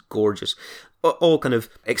there, which is gorgeous. All kind of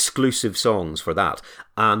exclusive songs for that.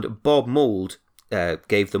 And Bob Mould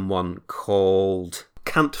gave them one called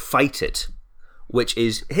Can't Fight It, which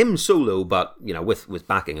is him solo, but with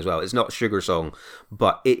backing as well. It's not a Sugar song,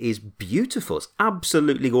 but it is beautiful. It's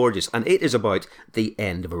absolutely gorgeous, and it is about the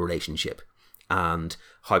end of a relationship and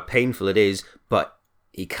how painful it is. But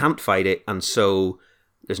he can't fight it, and so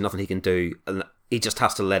there's nothing he can do, and he just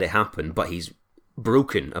has to let it happen. But he's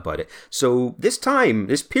broken about it. So this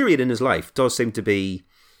period in his life, does seem to be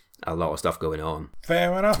a lot of stuff going on.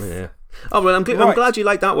 Fair enough. Yeah. Oh well, I'm glad you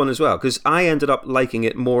like that one as well, because I ended up liking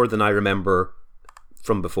it more than I remember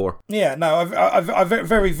from before. Yeah, no, I've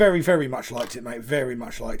very, very, very much liked it, mate. Very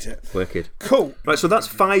much liked it. Wicked. Cool. Right, so that's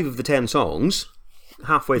 5 of the 10 songs,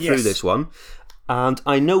 halfway through this one. And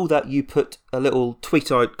I know that you put a little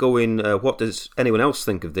tweet out going, what does anyone else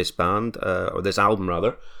think of this band, or this album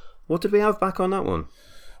rather? What did we have back on that one?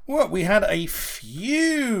 Well, we had a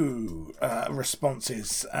few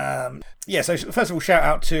responses. So first of all, shout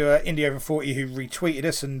out to Indie Over 40 who retweeted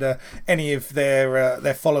us, and any of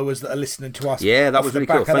their followers that are listening to us. Yeah, that was really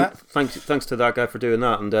cool. Thanks to that guy for doing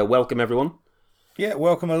that, and welcome everyone. Yeah,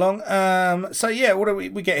 welcome along. What do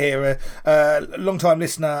we get here? Long-time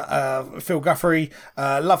listener, Phil Guthrie.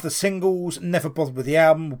 Love the singles, never bothered with the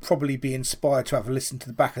album. Will probably be inspired to have a listen to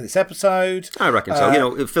the back of this episode. I reckon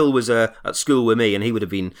so. Phil was at school with me, and he would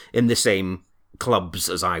have been in the same clubs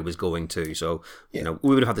as I was going to. So, we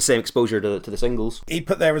would have had the same exposure to the singles. He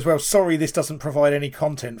put there as well, sorry this doesn't provide any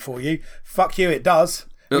content for you. Fuck you, it does.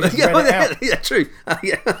 Yeah, true.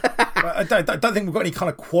 I don't think we've got any kind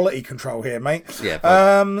of quality control here, mate.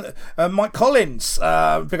 Yeah. Mike Collins,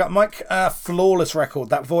 big up Mike. Flawless record.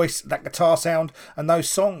 That voice, that guitar sound, and those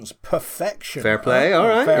songs, perfection. Fair play. All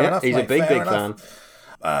right. Fair enough, he's mate. a big fan.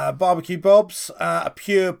 Barbecue Bob's, a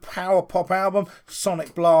pure power pop album.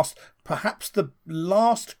 Sonic Blast, perhaps the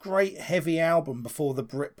last great heavy album before the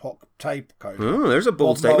Britpop takeover. Oh, there's a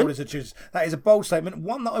bold statement. That is a bold statement.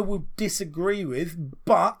 One that I will disagree with,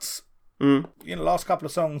 but last couple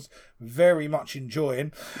of songs, very much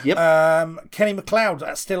enjoying. Yep. Kenny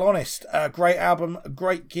McLeod, Still Honest. Great album,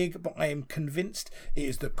 great gig, but I am convinced it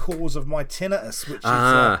is the cause of my tinnitus, which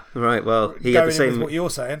is right. Well, he had the same with what you're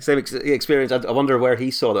saying. Same experience. I wonder where he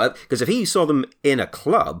saw them, because if he saw them in a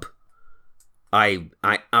club, I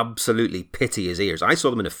absolutely pity his ears. I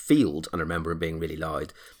saw them in a field and I remember him being really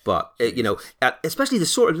loud. But especially the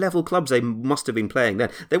sort of level clubs they must have been playing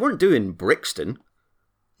then. They weren't doing Brixton.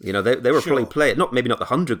 They were probably playing maybe not the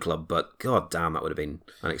 100 Club, but god damn, that would have been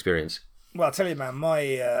an experience. Well, I'll tell you, man, my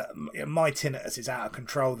tinnitus is out of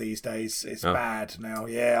control these days. It's bad now.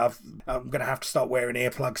 Yeah, I'm going to have to start wearing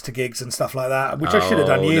earplugs to gigs and stuff like that, which I should have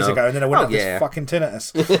done years ago, and then I wouldn't have this fucking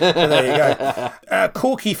tinnitus. There you go.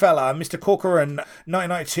 Corky fella, Mr. Corcoran,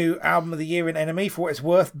 1992 Album of the Year in Enemy, for what it's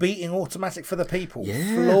worth, beating Automatic for the People.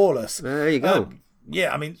 Yeah. Flawless. There you go.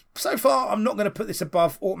 So far, I'm not going to put this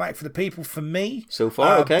above Automatic for the People for me. So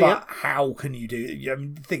far, okay, but how can you do it?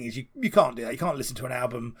 The thing is, you can't do that. You can't listen to an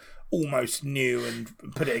album almost new and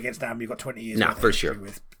put it against an album you've got 20 years for sure.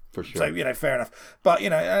 with. For sure. So, fair enough. But,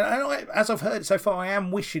 as I've heard it so far, I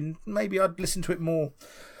am wishing maybe I'd listen to it more.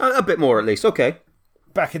 A bit more, at least. Okay.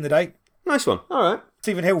 Back in the day. Nice one. All right.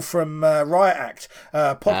 Stephen Hill from Riot Act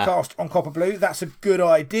podcast on Copper Blue. That's a good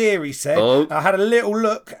idea, he said. I had a little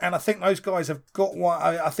look, and I think those guys have got one.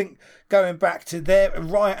 I think going back to their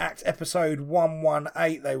Riot Act episode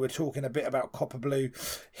 118, they were talking a bit about Copper Blue.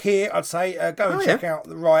 Here, I'd say go and check out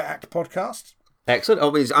the Riot Act podcast. Excellent.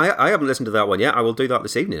 Oh, I haven't listened to that one yet. I will do that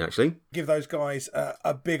this evening, actually. Give those guys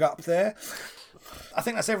a big up there. I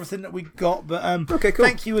think that's everything that we got. But okay, cool.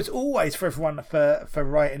 Thank you as always for everyone for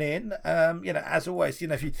writing in. As always,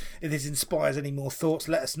 if this inspires any more thoughts,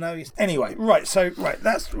 let us know. Anyway, let's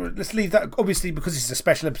leave that. Obviously, because this is a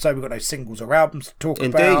special episode, we've got no singles or albums to talk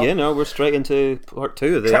about. Indeed, we're straight into part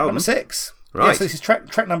 2 of the album. album. Number 6. Right. Yeah, so this is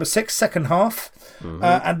track number 6, second half,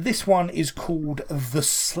 and this one is called The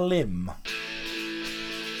Slim.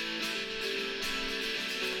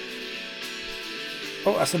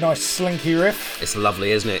 Oh, that's a nice slinky riff. It's lovely,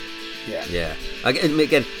 isn't it? Yeah. Yeah.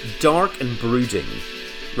 Again, dark and brooding,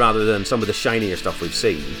 rather than some of the shinier stuff we've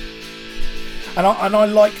seen. And I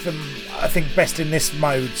like them, I think, best in this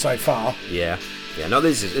mode so far. Yeah. Yeah. No,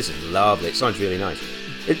 this is lovely. It sounds really nice.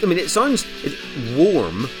 It sounds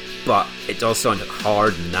warm, but it does sound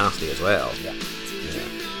hard and nasty as well. Yeah.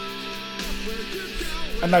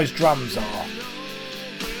 And those drums are...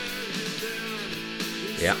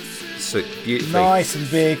 Yeah. So beautifully nice and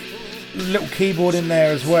big, little keyboard in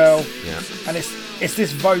there as well. Yeah, and it's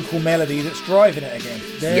this vocal melody that's driving it again.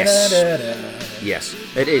 Yes,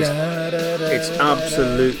 it is. It's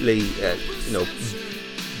absolutely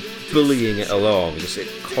bullying it along. Just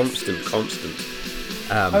constant.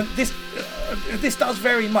 This does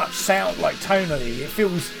very much sound like tonally. It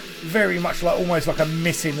feels very much like almost like a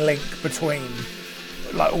missing link between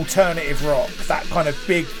like alternative rock, that kind of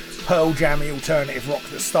big Pearl Jammy alternative rock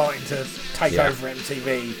that's starting to take over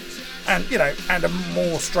MTV, and a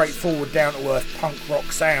more straightforward, down to earth punk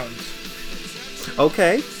rock sound.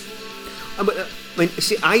 Okay, I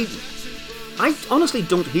honestly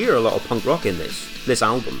don't hear a lot of punk rock in this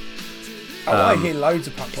album. I hear loads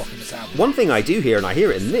of punk rock in this album. One thing I do hear, and I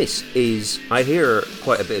hear it in this, is I hear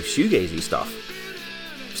quite a bit of shoegazy stuff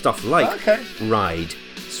like Ride,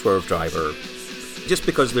 Swerve Driver, just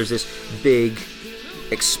because there's this big,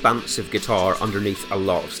 expansive guitar underneath a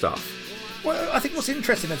lot of stuff. Well, I think what's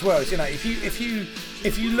interesting as well is if you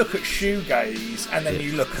look at shoegaze and then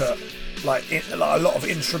you look at like a lot of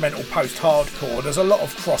instrumental post-hardcore, there's a lot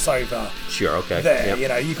of crossover. Sure, okay. There,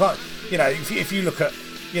 you can't. If you look at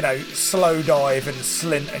Slow Dive and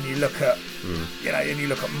Slint, and you look at and you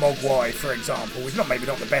look at Mogwai, for example, which maybe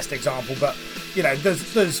not the best example, but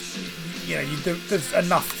there's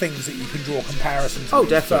enough things that you can draw comparisons. Oh,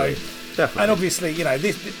 definitely. Definitely. And obviously,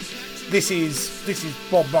 this is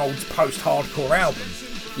Bob Mould's post-hardcore album.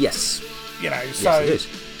 Yes. Yes, it is.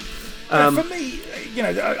 For me,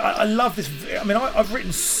 I love this. I mean, I've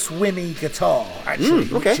written swimmy guitar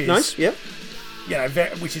actually. Okay, which is, nice. Yeah.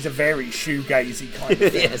 Which is a very shoegazy kind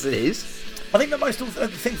of thing. Yes, it is. I think the most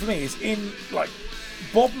thing for me is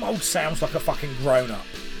Bob Mould sounds like a fucking grown-up.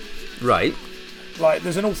 Right. Like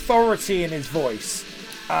there's an authority in his voice.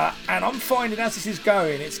 And I'm finding as this is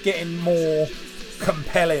going, it's getting more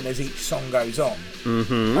compelling as each song goes on.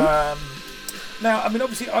 Mm-hmm. Now, I mean,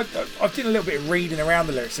 obviously, I've done a little bit of reading around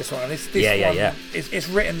the lyrics this one, and this one it's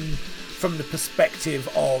written from the perspective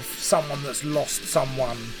of someone that's lost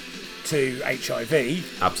someone to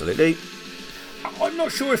HIV. Absolutely. I'm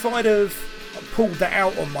not sure if I'd have pulled that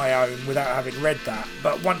out on my own without having read that,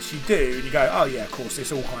 but once you do, and you go, oh yeah, of course,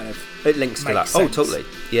 this all kind of it links to that. Sense. Oh, totally.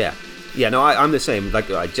 Yeah. Yeah, no, I'm the same.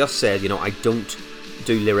 Like I just said, I don't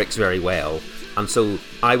do lyrics very well, and so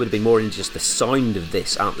I would have been more into just the sound of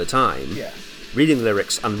this at the time. Yeah. Reading the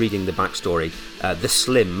lyrics and reading the backstory. The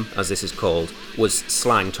Slim, as this is called, was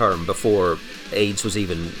slang term before AIDS was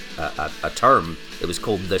even a term. It was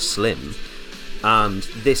called the Slim, and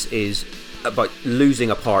this is about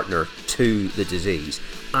losing a partner to the disease,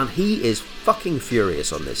 and he is fucking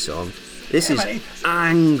furious on this song. This is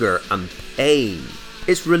anger and pain.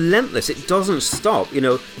 It's relentless. It doesn't stop.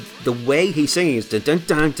 The way he's singing is dun dun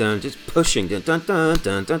dun dun, just pushing dun dun dun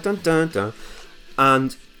dun dun dun dun dun.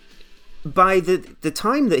 And by the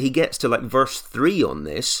time that he gets to verse 3 on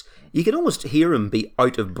this, you can almost hear him be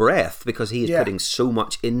out of breath because he is putting so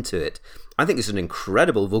much into it. I think it's an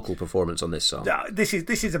incredible vocal performance on this song. This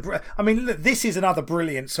is another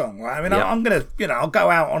brilliant song, right? I mean, I'm gonna, I'll go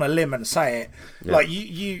out on a limb and say it. Yeah.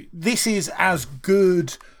 This is as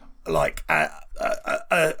good, a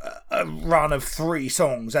run of 3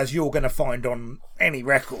 songs as you're going to find on any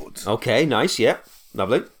record. Okay, nice, yeah,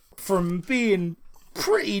 lovely. From being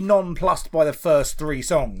pretty nonplussed by the first 3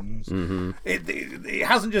 songs, it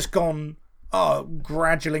hasn't just gone,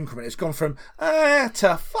 gradual increment. It's gone from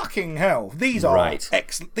to fucking hell. These are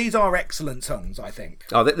these are excellent songs, I think.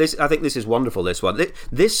 I think this is wonderful. This one,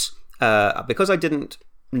 this because I didn't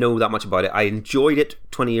know that much about it, I enjoyed it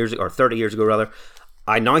 20 years ago, or 30 years ago rather.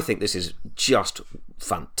 I now think this is just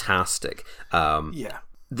fantastic.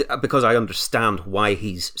 Because I understand why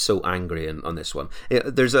he's so angry on this one.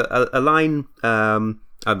 There's a line.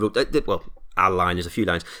 I wrote a line is a few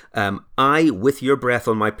lines. I with your breath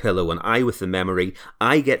on my pillow, and I with the memory.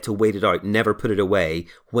 I get to wait it out, never put it away.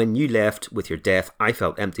 When you left with your death, I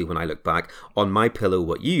felt empty when I look back. On my pillow,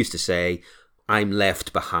 what you used to say, I'm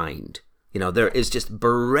left behind. You know, there is just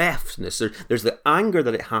bereftness. There's the anger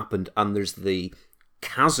that it happened, and there's the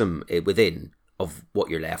chasm within of what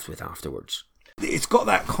you're left with afterwards. It's got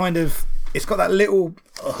that little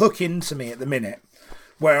hook into me at the minute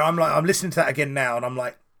where I'm listening to that again now, and I'm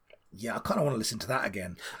like, yeah, I kind of want to listen to that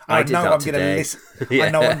again. I know I'm going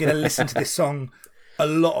to listen to this song a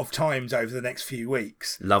lot of times over the next few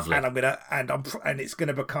weeks. Lovely. And it's going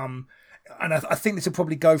to become, and I think this will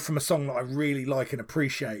probably go from a song that I really like and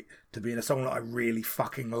appreciate to being a song that I really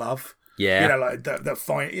fucking love. Yeah, you know, like the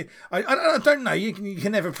fine. I don't know. You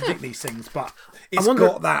can never predict these things, but it's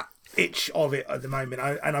got that itch of it at the moment,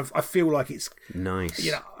 I feel like it's nice.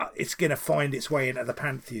 You know, it's going to find its way into the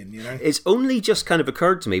pantheon. You know, it's only just kind of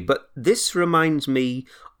occurred to me, but this reminds me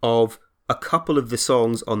of a couple of the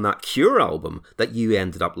songs on that Cure album that you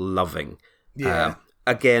ended up loving. Yeah,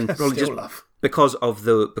 again, probably still just love because of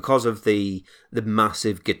the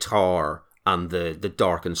massive guitar and the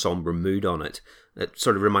dark and somber mood on it. It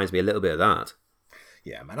sort of reminds me a little bit of that.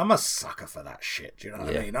 Yeah, man, I'm a sucker for that shit. Do you know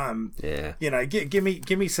what I mean? You know, give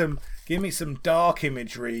me some dark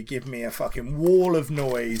imagery. Give me a fucking wall of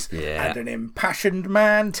noise and an impassioned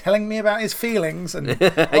man telling me about his feelings. And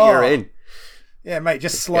you're in. Yeah, mate,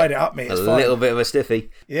 just slide it up me. It's a fine. Little bit of a stiffy.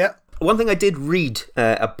 Yeah. One thing I did read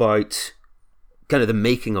about kind of the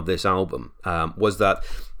making of this album was that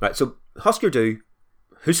so Husker Du,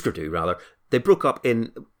 they broke up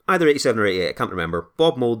in either 87 or 88, I can't remember.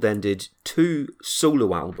 Bob Mould then did 2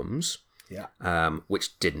 solo albums,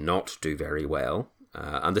 which did not do very well.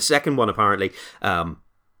 And the second one, apparently,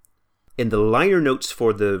 in the liner notes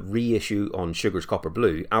for the reissue on Sugar's Copper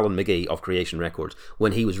Blue, Alan McGee of Creation Records,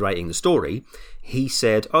 when he was writing the story, he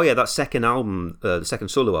said, oh yeah, that second album, the second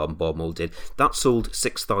solo album Bob Mould did, that sold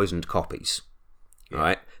 6,000 copies.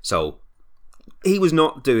 Right? So he was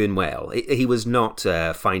not doing well. He was not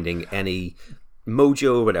finding any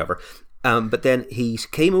mojo or whatever, but then he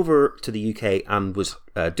came over to the UK and was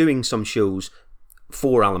doing some shows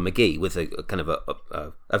for Alan McGee with a kind of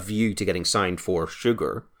a view to getting signed for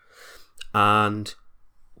Sugar, and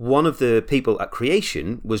one of the people at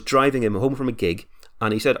Creation was driving him home from a gig,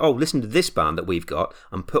 and he said, oh, listen to this band that we've got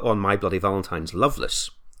and put on My Bloody Valentine's Loveless.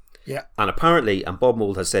 Yeah. And apparently, and Bob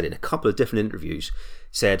Mould has said in a couple of different interviews,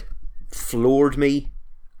 said, floored me.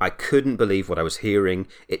 I couldn't believe what I was hearing.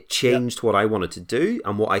 It changed what I wanted to do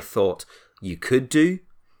and what I thought you could do.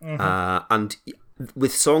 Mm-hmm. And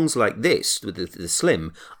with songs like this, with the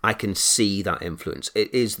Slim, I can see that influence.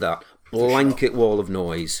 It is that blanket wall of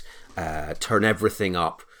noise, turn everything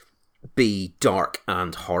up, be dark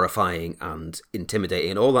and horrifying and intimidating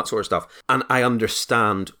and all that sort of stuff. And I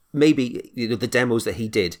understand maybe the demos that he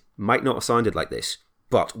did might not have sounded like this,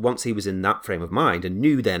 but once he was in that frame of mind and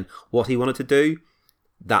knew then what he wanted to do,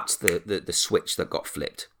 that's the switch that got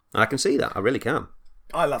flipped. And I can see that. I really can.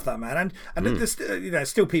 I love that, man. And there's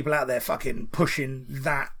still people out there fucking pushing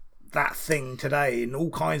that thing today in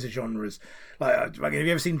all kinds of genres. Like, have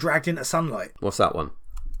you ever seen Dragged Into Sunlight? What's that one?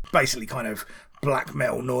 Basically kind of black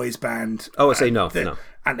metal noise band. Oh, I say no.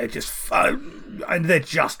 And they're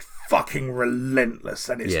just fucking relentless,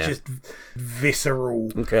 and it's just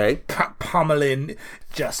visceral. Okay. Pummeling,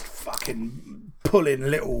 just fucking pulling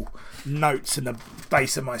little notes in the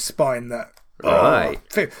base of my spine that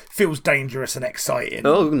feels dangerous and exciting.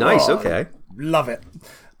 Oh, nice. Okay. Love it.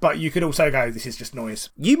 But you could also go, this is just noise.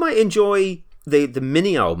 You might enjoy the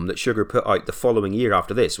mini album that Sugar put out the following year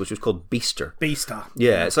after this, which was called Beaster.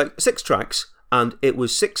 Yeah, it's like 6 tracks, and it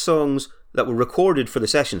was 6 songs that were recorded for the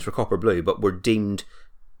sessions for Copper Blue, but were deemed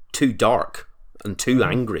too dark and too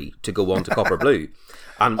angry to go on to Copper Blue.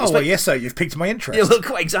 And yes, sir, you've piqued my interest. Yeah, well,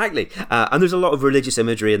 quite exactly. And there's a lot of religious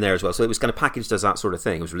imagery in there as well, so it was kind of packaged as that sort of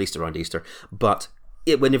thing. It was released around Easter. But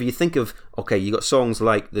whenever you think of, okay, you got songs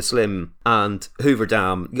like The Slim and Hoover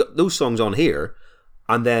Dam, you got those songs on here,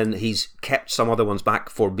 and then he's kept some other ones back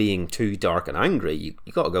for being too dark and angry.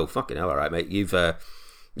 You got to go, fucking hell, all right, mate.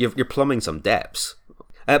 You're plumbing some depths.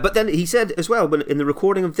 But then he said as well, when in the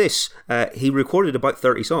recording of this, he recorded about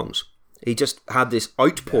 30 songs. He just had this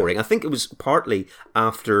outpouring. I think it was partly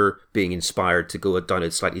after being inspired to go down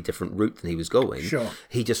a slightly different route than he was going. Sure.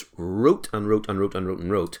 He just wrote and wrote and wrote and wrote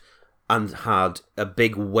and wrote, and had a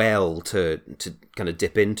big well to kind of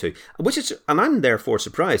dip into. And I'm therefore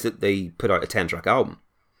surprised that they put out a 10-track album.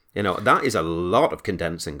 You know, that is a lot of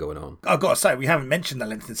condensing going on. I've got to say, we haven't mentioned the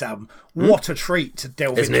length of this album. What a treat to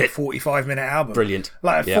delve Isn't into it? a 45-minute album. Brilliant.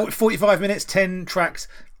 Like 45 minutes, 10 tracks,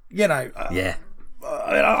 you know. Yeah.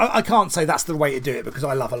 I can't say that's the way to do it because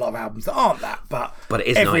I love a lot of albums that aren't that, but it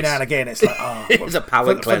is every nice. now and again it's like, it's a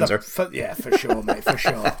palate cleanser. For sure, mate, for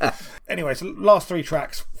sure. Anyway, so last 3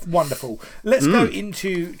 tracks, wonderful. Let's go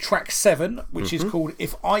into track 7, which is called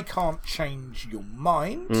If I Can't Change Your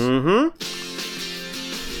Mind.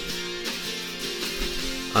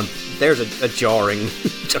 And there's a jarring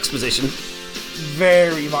juxtaposition.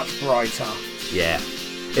 Very much brighter. Yeah.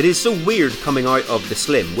 It is so weird coming out of the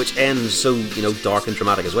Slim, which ends so, you know, dark and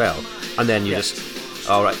dramatic as well. And then you just,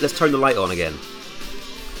 all right, let's turn the light on again.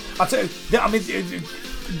 I tell you, I mean,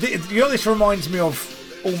 you know, this reminds me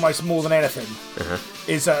of almost more than anything.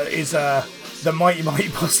 Is the Mighty Mighty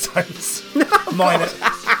Bosstones. Mine.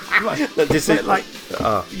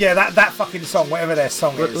 Yeah, that fucking song, whatever their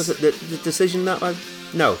song is. Was it the decision that I?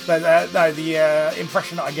 No. The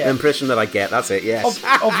impression that I get. The impression that I get. That's it. Yes.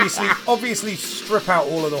 Obviously, strip out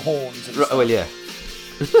all of the horns. And stuff. Well, yeah.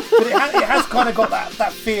 But it has kind of got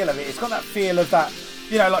that feel of it. It's got that feel of that,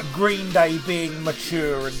 you know, like Green Day being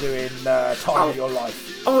mature and doing Time of Your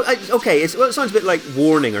Life. Oh, okay. It sounds a bit like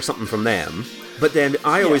Warning or something from them. But then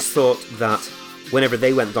I always thought that whenever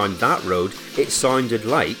they went down that road, it sounded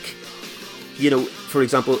like, you know, for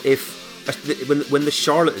example, when the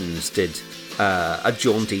Charlatans did a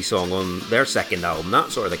jaunty song on their second album,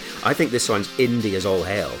 that sort of thing. I think this sounds indie as all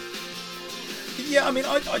hell. Yeah, I mean,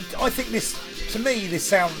 I think this, to me, this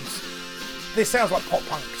sounds like pop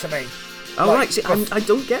punk to me. Oh, like, right. See, I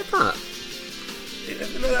don't get that.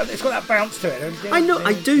 It's got that bounce to it. I know,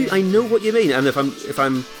 I do. I know what you mean. And if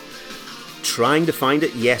I'm trying to find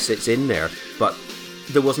it, yes, it's in there. But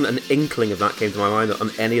there wasn't an inkling of that came to my mind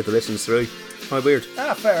on any of the listens through. How weird.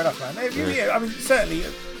 Fair enough, man. Yeah, I mean, certainly,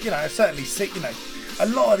 you know, a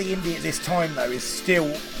lot of the indie at this time though is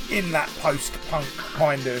still in that post-punk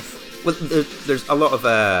kind of. Well, there's a lot of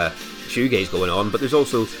shoegaze going on, but there's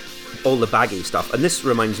also all the baggy stuff, and this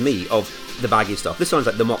reminds me of the baggy stuff. This sounds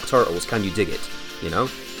like the Mock Turtles. Can you dig it? You know?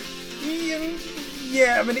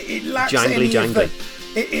 Yeah. I mean, it lacks jangly.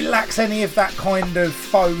 It lacks any of that kind of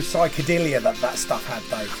faux psychedelia that stuff had,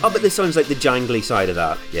 though. But this sounds like the jangly side of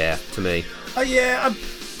that. Yeah, to me. Yeah,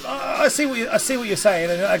 I see what you're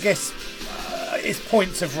saying, and I guess it's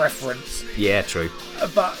points of reference. Yeah, true.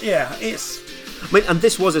 But yeah, it's. I mean, and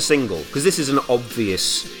this was a single, because this is an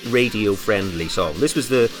obvious radio-friendly song. This was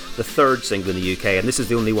the third single in the UK, and this is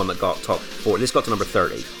the only one that got top 4. This got to number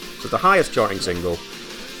 30. So the highest charting single.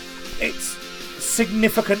 It's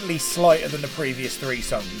significantly slighter than the previous 3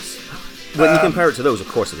 songs. When you compare it to those, of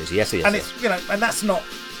course it is. Yes, it is. And it's, you know, and that's not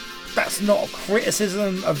a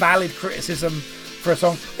criticism, a valid criticism for a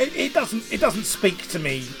song. It doesn't speak to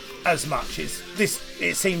me as much.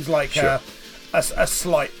 It seems like a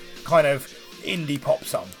slight kind of indie pop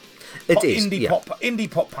song. It is indie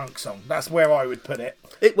pop punk song. That's where I would put it.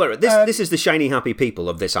 This is the shiny happy people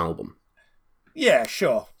of this album. Yeah,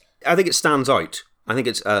 sure. I think it stands out. I think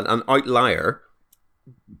it's an outlier.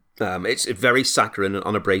 It's very saccharine and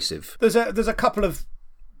unabrasive. There's a couple of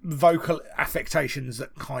vocal affectations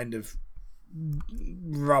that kind of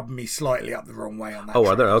rub me slightly up the wrong way on that. Oh,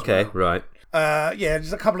 are there? Okay, well. right. Yeah,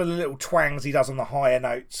 there's a couple of little twangs he does on the higher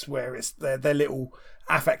notes where it's their little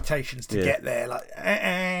affectations to get there, like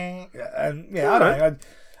and yeah, I don't know.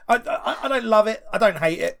 I don't love it. I don't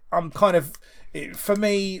hate it. I'm kind of, for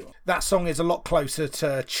me, that song is a lot closer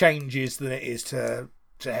to Changes than it is to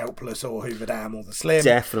Helpless or Hoover Dam or The Slim.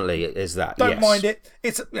 Definitely is that. Don't mind it.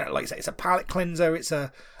 It's, you know, like I say, it's a palate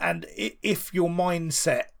cleanser. And if your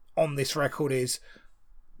mindset on this record is,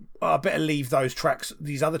 I better leave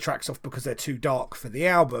these other tracks off because they're too dark for the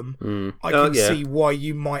album, I can see why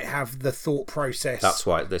you might have the thought process. That's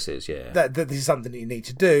why this is, yeah. That this is something that you need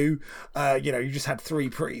to do. You know, you just had 3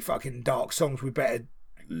 pretty fucking dark songs. We better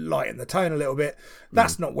lighten the tone a little bit.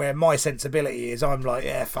 That's not where my sensibility is. I'm like,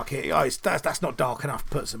 yeah, fuck it. That's not dark enough.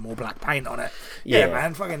 Put some more black paint on it. Yeah,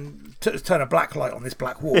 man, fucking turn a black light on this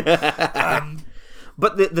black wall.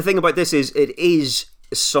 But the thing about this is, it is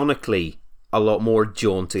sonically a lot more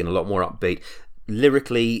jaunty and a lot more upbeat.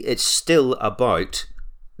 Lyrically, it's still about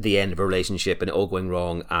the end of a relationship and it all going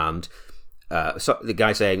wrong, and so the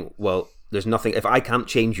guy saying, well, there's nothing. If I can't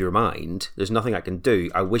change your mind, there's nothing I can do.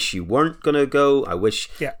 I wish you weren't going to go. I wish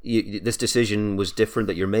this decision was different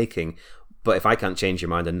that you're making. But if I can't change your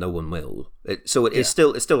mind, then no one will. It's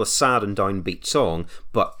still a sad and downbeat song,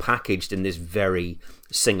 but packaged in this very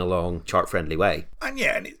sing-along, chart-friendly way. And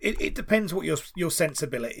it depends what your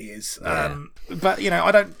sensibility is. But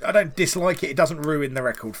I don't dislike it. It doesn't ruin the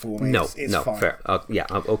record for me. No, it's fine. Fair.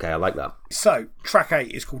 Okay, I like that. So track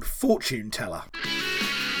 8 is called Fortune Teller.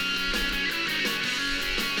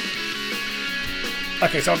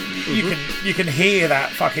 Okay, so you can hear that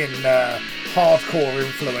fucking hardcore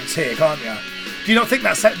influence here, can't you? Do you not think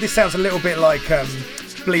this sounds a little bit like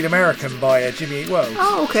Bleed American by Jimmy Eat World?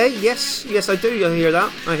 Oh, okay, yes, I do. I hear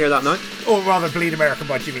that now. Or rather, Bleed American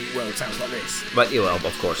by Jimmy Eat World sounds like this. But well,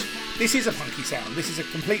 of course. This is a punky sound. This is a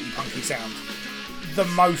completely punky sound. The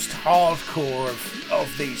most hardcore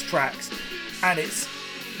of these tracks, and it's.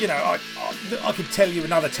 I could tell you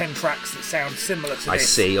another 10 tracks that sound similar to this. I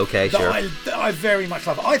see, okay, sure. That I very much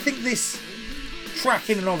love. I think this track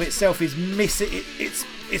in and of itself is missing.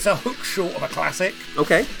 It's a hook short of a classic.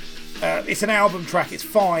 Okay. It's an album track, it's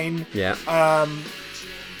fine. Yeah.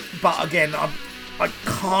 But again, I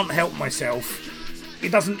can't help myself.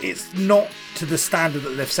 It's not to the standard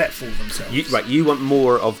that they've set for themselves. You want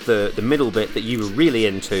more of the middle bit that you were really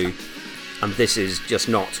into, and this is just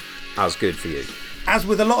not as good for you. As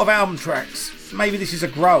with a lot of album tracks, maybe this is a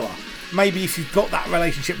grower. Maybe if you've got that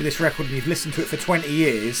relationship with this record and you've listened to it for 20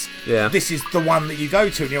 years, this is the one that you go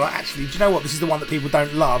to, and you're like, actually, do you know what? This is the one that people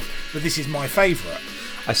don't love, but this is my favourite.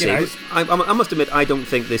 I see. I must admit, I don't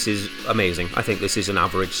think this is amazing. I think this is an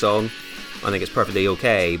average song. I think it's perfectly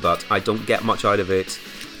okay, but I don't get much out of it.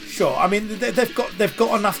 Sure. I mean, they've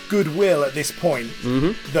got enough goodwill at this point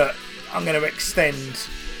that I'm going to extend.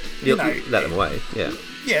 Let them away. Yeah.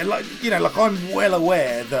 Yeah, like I'm well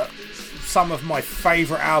aware that some of my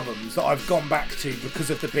favourite albums that I've gone back to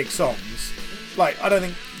because of the big songs, like I don't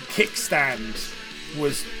think Kickstand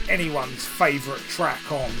was anyone's favourite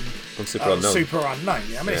track on Super Unknown.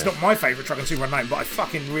 I mean, it's not my favourite track on Super Unknown, but I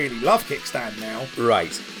fucking really love Kickstand now.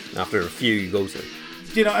 Right. After a few you go to. Do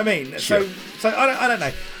you know what I mean? Sure. So I don't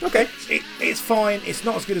know. Okay. It's fine. It's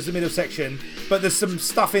not as good as the middle section, but there's some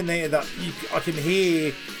stuff in there that I can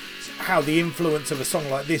hear how the influence of a song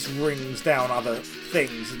like this rings down other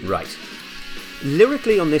things. Right.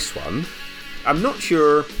 Lyrically on this one, I'm not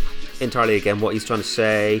sure entirely again what he's trying to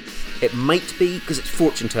say. It might be, because it's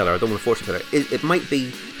fortune teller, I don't want a fortune teller, it might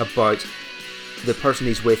be about the person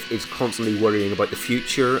he's with is constantly worrying about the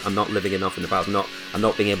future and not living enough in the past, and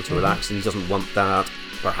not being able to relax, and he doesn't want that.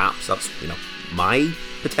 Perhaps that's my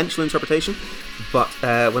potential interpretation. But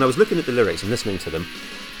when I was looking at the lyrics and listening to them,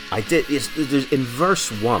 there's in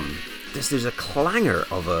verse 1 there's a clangor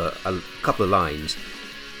of a couple of lines.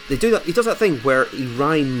 He does that thing where he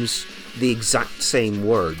rhymes the exact same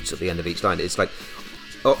words at the end of each line. It's like,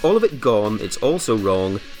 all of it gone, it's all so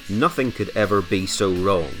wrong, nothing could ever be so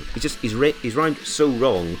wrong. He's rhymed so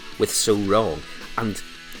wrong with so wrong. And,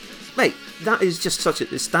 mate, that is just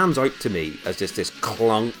it stands out to me as just this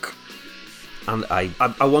clunk. And I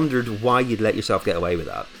wondered why you'd let yourself get away with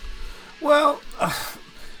that. Well,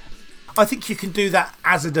 I think you can do that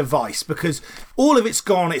as a device, because all of it's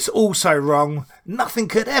gone, it's all so wrong, nothing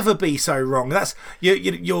could ever be so wrong. That's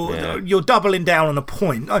you're doubling down on a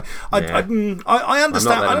point. I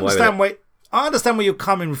understand where you're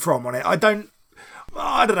coming from on it. I don't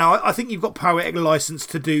know. I think you've got poetic license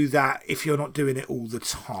to do that if you're not doing it all the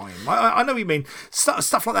time. I know what you mean.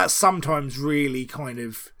 Stuff like that sometimes really kind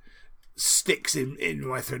of sticks in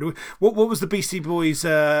my thread. What was the Beastie Boys?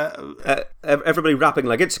 Everybody rapping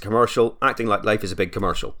like it's a commercial, acting like life is a big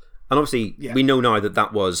commercial. And obviously, we know now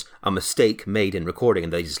that was a mistake made in recording,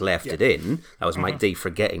 and they just left it in. That was Mike D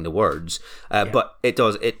forgetting the words. But it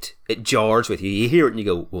jars with you. You hear it and you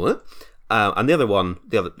go, what? And the other,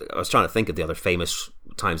 I was trying to think of the other famous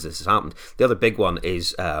times this has happened. The other big one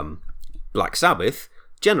is Black Sabbath.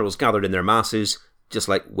 Generals gathered in their masses, just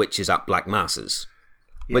like witches at black masses.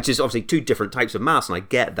 Yeah. Which is obviously two different types of mass, and I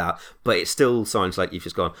get that, but it still sounds like you've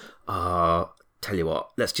just gone, tell you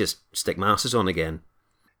what, let's just stick masses on again.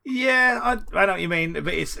 Yeah, I know what you mean,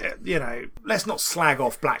 but it's, let's not slag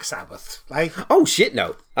off Black Sabbath, eh? Oh, shit,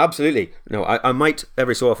 no. Absolutely. No, I might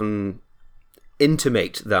every so often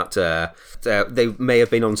intimate that they may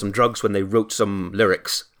have been on some drugs when they wrote some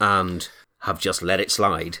lyrics and have just let it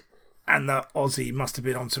slide. And that Ozzy must have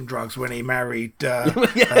been on some drugs when he married celebrity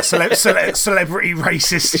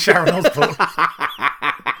racist Sharon Osbourne.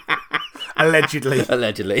 Allegedly.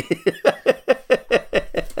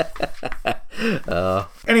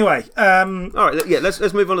 Anyway. All right,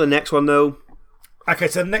 let's move on to the next one, though. Okay,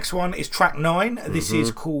 so the next one is track 9. This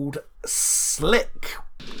is called Slick.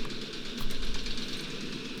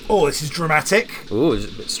 Oh, this is dramatic. Oh,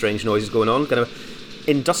 there's a bit strange noises going on. Kind of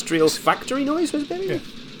industrial factory noise, was it, maybe? Yeah.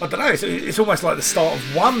 I don't know, it's almost like the start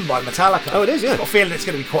of One by Metallica. Oh, it is, yeah. I've got a feeling it's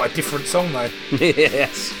going to be quite a different song, though.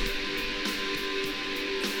 Yes.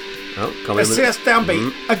 Oh, come Let's in. see, that's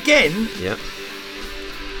downbeat. Again, Yeah.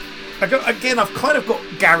 I've kind of got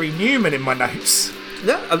Gary Newman in my notes.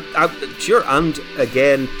 Yeah, sure. And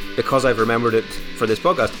again, because I've remembered it for this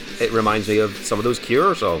podcast, it reminds me of some of those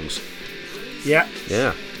Cure songs. Yeah.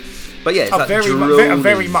 Yeah. But yeah, it's that very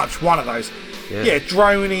drony... much one of those. Yeah,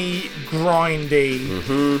 droney,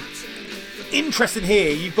 grindy. Interesting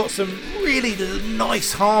here, you've got some really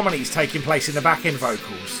nice harmonies taking place in the back-end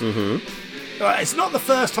vocals. It's not the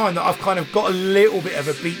first time that I've kind of got a little bit of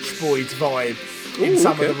a Beach Boys vibe in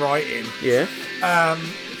some of the writing. Yeah.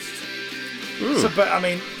 So, but I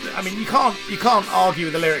mean, you can't argue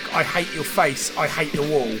with the lyric. I hate your face. I hate your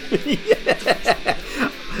wall.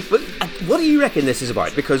 But what do you reckon this is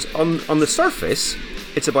about? Because on the surface,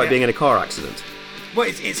 it's about being in a car accident. Well,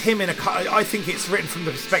 it's him in a. I think it's written from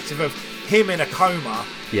the perspective of him in a coma.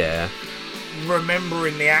 Yeah.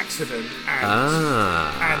 Remembering the accident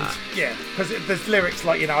and yeah, because there's lyrics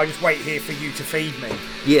like, I just wait here for you to feed me.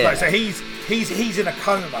 Yeah. Like, so he's in a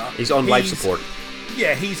coma. He's on life support.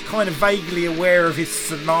 Yeah, he's kind of vaguely aware of his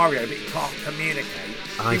scenario, but he can't communicate.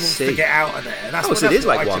 He wants to get out of there. And that's so it is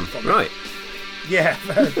like One, right? Yeah,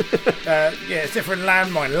 it's different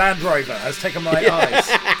landmine. Land Rover has taken my eyes.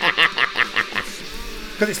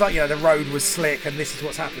 Because it's like, the road was slick and this is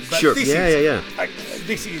what's happened. But sure, this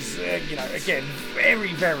is, is, again,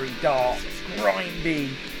 very, very dark, grindy,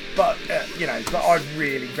 but, but I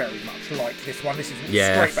really very much like this one. This is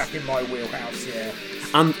straight back in my wheelhouse, yeah.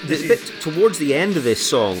 And the bit towards the end of this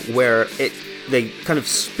song where they kind of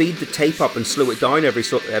speed the tape up and slow it down every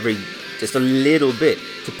just a little bit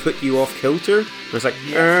to put you off kilter. And it's like,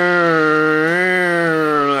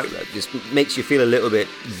 that just makes you feel a little bit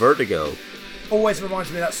vertigo. Always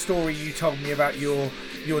reminds me of that story you told me about your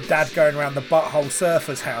dad going around the Butthole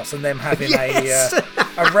Surfer's house and them having a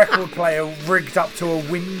record player rigged up to a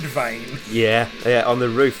wind vane. Yeah, on the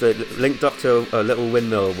roof that linked up to a little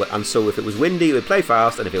windmill, and so if it was windy it would play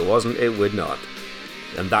fast, and if it wasn't it would not.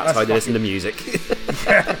 And that's how they listen to music.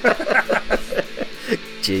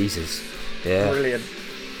 Jesus. Yeah. Brilliant.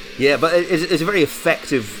 Yeah, but it's a very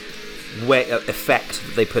effective effect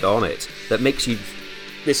that they put on it that makes you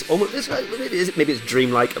maybe it's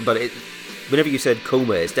dreamlike, but whenever you said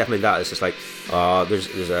coma, it's definitely that. It's just like,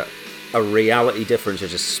 there's a reality difference.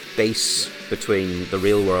 There's a space between the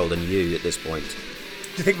real world and you at this point.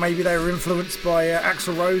 Do you think maybe they were influenced by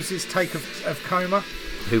Axl Rose's take of Coma?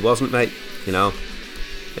 Who wasn't, mate?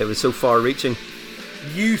 It was so far-reaching.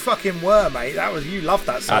 You fucking were, mate. You loved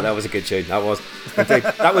that song. That was a good tune. That was.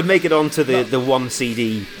 That would make it onto the one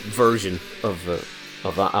CD version of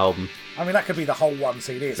that album. I mean, that could be the whole one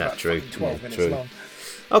CD. It's That's about true. 12 minutes long.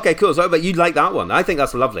 Okay, cool. So, but you'd like that one. I think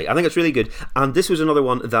that's lovely. I think it's really good. And this was another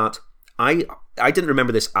one that I didn't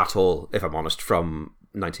remember this at all, if I'm honest, from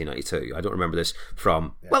 1992. I don't remember this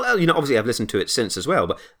from... Yeah. Well, obviously I've listened to it since as well,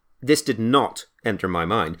 but this did not enter my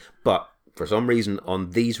mind. But for some reason,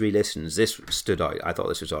 on these re-listens, this stood out. I thought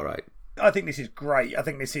this was all right. I think this is great. I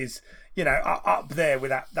think this is, up there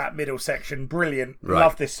with that middle section. Brilliant. Right.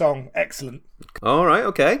 Love this song. Excellent. All right,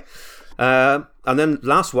 okay. And then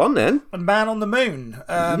last one then. Man on the Moon.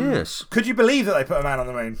 Yes. Could you believe that they put a Man on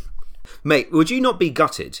the Moon? Mate, would you not be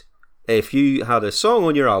gutted if you had a song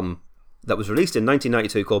on your album that was released in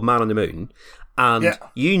 1992 called Man on the Moon, and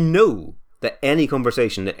you know that any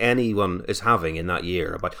conversation that anyone is having in that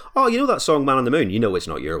year about, that song Man on the Moon, it's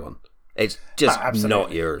not your one. It's just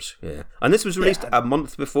not yours. Yeah. And this was released a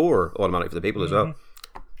month before Automatic for the People as well.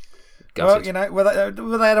 Gutted. Well,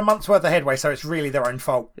 they had a month's worth of headway, so it's really their own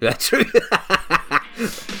fault. That's true.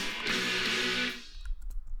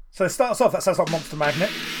 So it starts off, that sounds like Monster Magnet.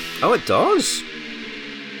 Oh, it does.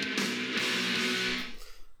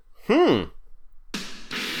 So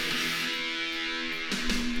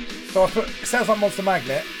it sounds like Monster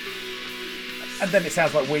Magnet, and then it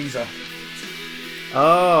sounds like Weezer.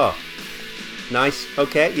 Oh, nice.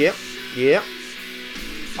 Okay, yep.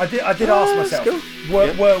 I did ask myself, cool.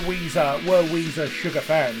 were Weezer Sugar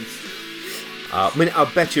fans? I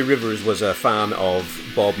bet you Rivers was a fan of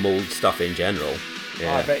Bob Mould stuff in general.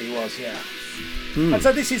 Yeah. I bet he was, yeah. And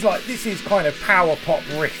so this is kind of power pop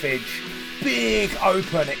riffage, big,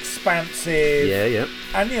 open, expansive. Yeah.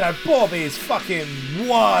 And Bob is fucking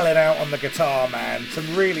wilding out on the guitar, man.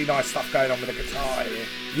 Some really nice stuff going on with the guitar here.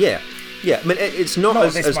 Yeah. Yeah, I mean, it's not Not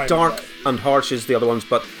at as this moment, dark though. Mm. and harsh as the other ones,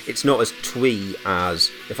 but it's not as twee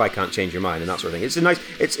as If I Can't Change Your Mind and that sort of thing. It's a nice.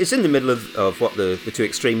 It's in the middle of what the two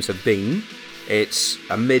extremes have been. It's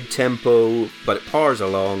a mid-tempo, but it powers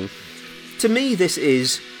along. To me, this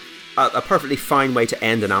is a perfectly fine way to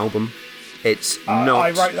end an album. It's not.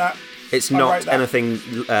 I wrote that. It's I not wrote that. anything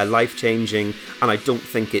life-changing, and I don't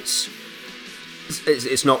think it's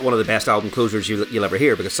not one of the best album closers you'll ever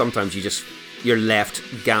hear, because sometimes you're left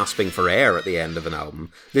gasping for air at the end of an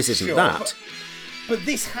album. This isn't Sure, that. But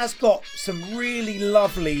this has got some really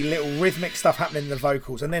lovely little rhythmic stuff happening in the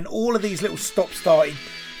vocals, and then all of these little stop-starting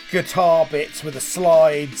guitar bits with the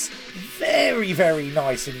slides. Very, very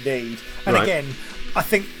nice indeed. And Right. again, I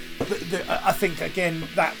think again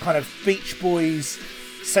that kind of Beach Boys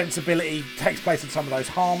sensibility takes place in some of those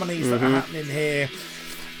harmonies that are happening here.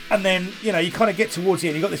 And then, you kind of get towards the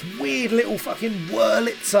end. You've got this weird little fucking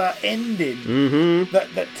Wurlitzer ending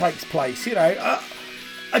that takes place.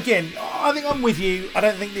 Again, I think I'm with you. I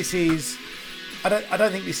don't think this is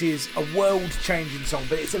a world-changing song,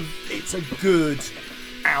 but it's a good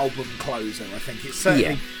album closer. I think it's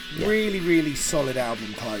certainly really, really solid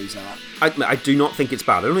album closer. I do not think it's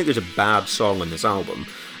bad. I don't think there's a bad song on this album.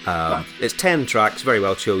 No. It's 10 tracks, very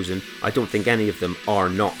well chosen. I don't think any of them are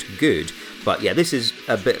not good. But yeah, this is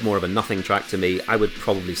a bit more of a nothing track to me. I would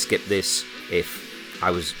probably skip this if I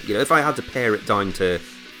was, if I had to pare it down to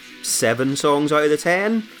 7 songs out of the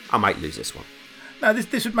 10, I might lose this one. No,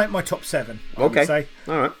 this would make my top 7. I Okay. would say.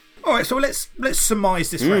 All All right, so let's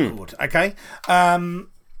surmise this record, okay?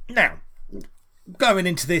 Now, going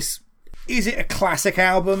into this, is it a classic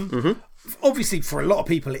album? Obviously, for a lot of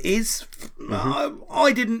people, it is.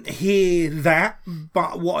 I didn't hear that,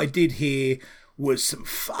 but what I did hear was some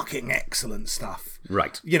fucking excellent stuff.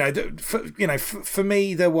 Right. For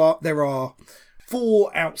me, there are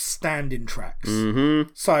 4 outstanding tracks.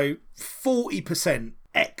 So 40%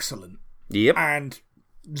 excellent Yep. and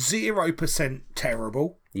 0%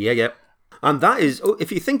 terrible. Yeah. And that is,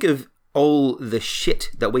 if you think of all the shit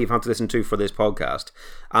that we've had to listen to for this podcast,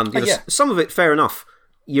 and some of it, fair enough,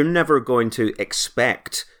 you're never going to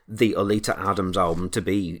expect the Oleta Adams album to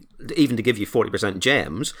give you 40%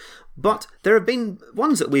 gems, but there have been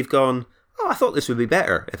ones that we've gone, I thought this would be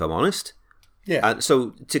better, if I'm honest. Yeah. And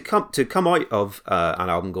so to come out of an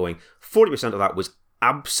album going, 40% of that was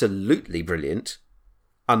absolutely brilliant,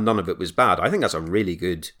 and none of it was bad, I think that's a really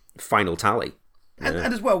good final tally. And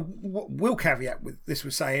as well, what we'll caveat with this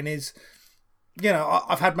was saying is,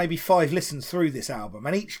 I've had maybe 5 listens through this album,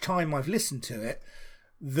 and each time I've listened to it,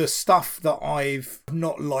 the stuff that I've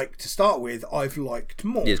not liked to start with, I've liked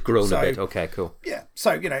more. It's grown a bit. Okay, cool. Yeah.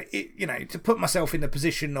 So, to put myself in the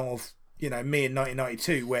position of, me in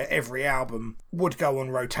 1992, where every album would go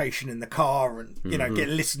on rotation in the car and, get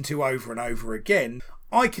listened to over and over again,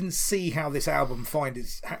 I can see how this album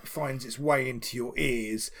finds its way into your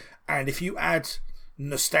ears. And if you add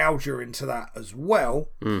nostalgia into that as well,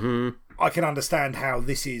 I can understand how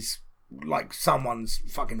this is like someone's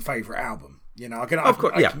fucking favourite album. I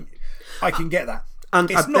can get that.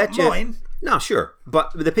 And it's not mine. No, sure.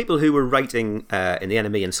 But the people who were writing in the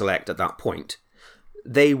NME and Select at that point,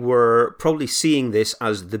 they were probably seeing this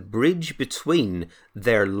as the bridge between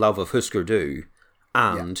their love of Husker Du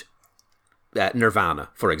and Nirvana,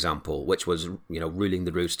 for example, which was, ruling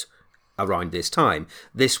the roost around this time.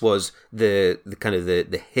 This was the kind of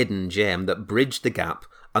the hidden gem that bridged the gap,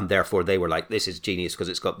 and therefore they were like, this is genius because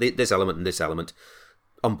it's got this element and this element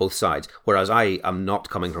on both sides. Whereas I am not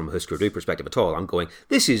coming from a Husker Du perspective at all. I'm going,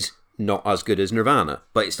 this is not as good as Nirvana,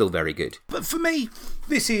 but it's still very good. But for me,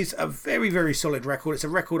 this is a very, very solid record. It's a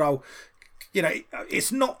record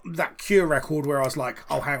it's not that Cure record where I was like,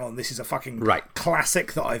 oh, hang on, this is a fucking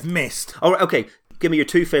classic that I've missed. All right, okay. Give me your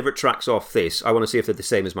 2 favourite tracks off this. I want to see if they're the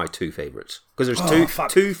same as my 2 favourites. Because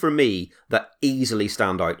there's two for me that easily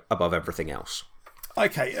stand out above everything else.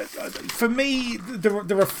 Okay, for me,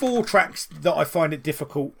 there are 4 tracks that I find it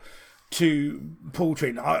difficult to pull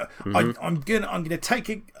between. I'm gonna take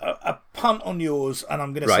a punt on yours, and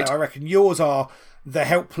I'm gonna say I reckon yours are The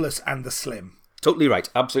Helpless and The Slim. Totally right,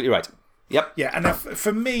 absolutely right. Yep. Yeah, and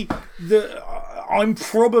for me, I'm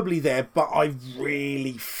probably there, but I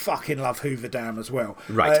really fucking love Hoover Dam as well.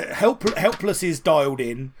 Right. Helpless is dialed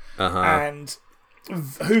in, and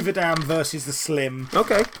Hoover Dam versus The Slim.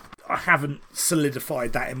 Okay. I haven't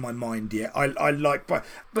solidified that in my mind yet. I like, but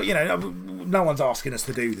no one's asking us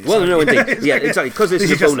to do this. Well, no, indeed, yeah, exactly. Because this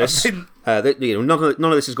is a bonus. None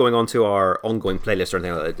of this is going on to our ongoing playlist or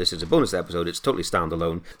anything like that. This is a bonus episode. It's totally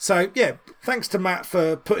standalone. So yeah, thanks to Matt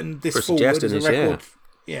for putting this forward suggesting as a this, record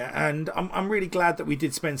Yeah, and I'm really glad that we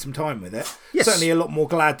did spend some time with it. Yes. Certainly a lot more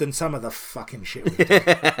glad than some of the fucking shit we did.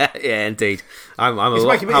 Yeah, indeed. I'm a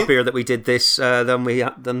lot happier that we did this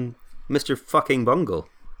than Mr. fucking Bungle.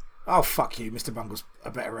 Oh, fuck you. Mr. Bungle's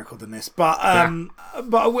a better record than this. But I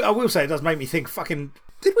will say it does make me think, fucking,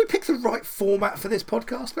 did we pick the right format for this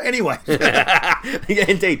podcast? But anyway. Yeah,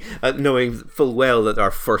 indeed. Knowing full well that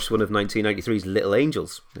our first one of 1993 is Little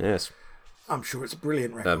Angels. Yes. I'm sure it's a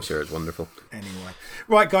brilliant record. I'm sure it's wonderful. Anyway.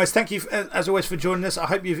 Right, guys, thank you, as always, for joining us. I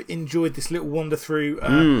hope you've enjoyed this little wander through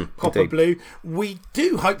Copper Blue. We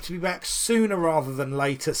do hope to be back sooner rather than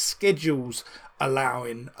later, schedules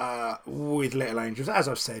allowing, with Little Angels. As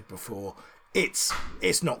I've said before, it's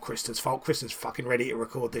not Krista's fault. Krista's fucking ready to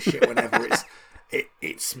record this shit whenever.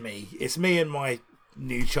 It's me. It's me and my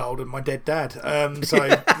new child and my dead dad.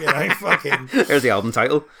 Fucking... There's the album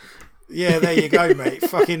title. Yeah, there you go, mate.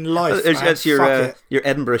 Fucking life. That's your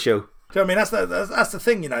Edinburgh show. Do you know what I mean? That's the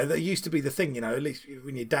thing, that used to be the thing, at least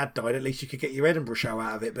when your dad died, at least you could get your Edinburgh show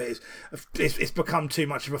out of it, but it's become too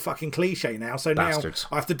much of a fucking cliche now, so Bastards.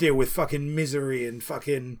 Now I have to deal with fucking misery and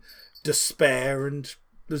fucking despair, and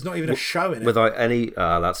there's not even a show in it. Without any...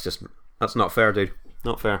 that's not fair, dude.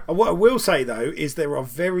 Not fair. What I will say, though, is there are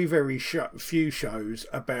very, very few shows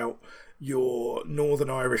about your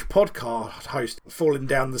Northern Irish podcast host falling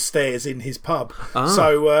down the stairs in his pub.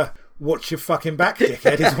 So watch your fucking back,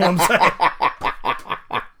 dickhead, is what I'm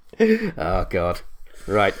saying. Oh, God.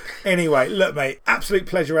 Right. Anyway, look, mate, absolute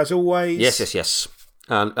pleasure as always. Yes.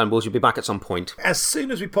 And we'll be back at some point. As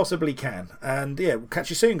soon as we possibly can. And yeah, we'll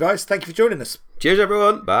catch you soon, guys. Thank you for joining us. Cheers,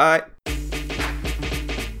 everyone. Bye.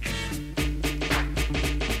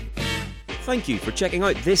 Thank you for checking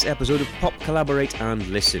out this episode of Pop Collaborate and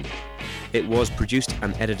Listen. It was produced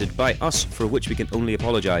and edited by us, for which we can only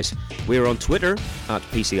apologise. We're on Twitter at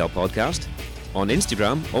PCL Podcast, on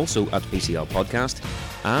Instagram also at PCL Podcast,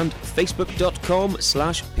 and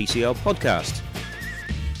Facebook.com/PCL Podcast.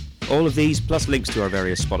 All of these, plus links to our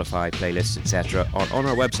various Spotify playlists, etc., are on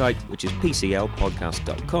our website, which is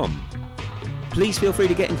PCLpodcast.com. Please feel free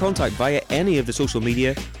to get in contact via any of the social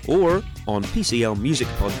media or on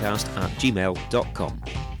PCLmusicpodcast@gmail.com.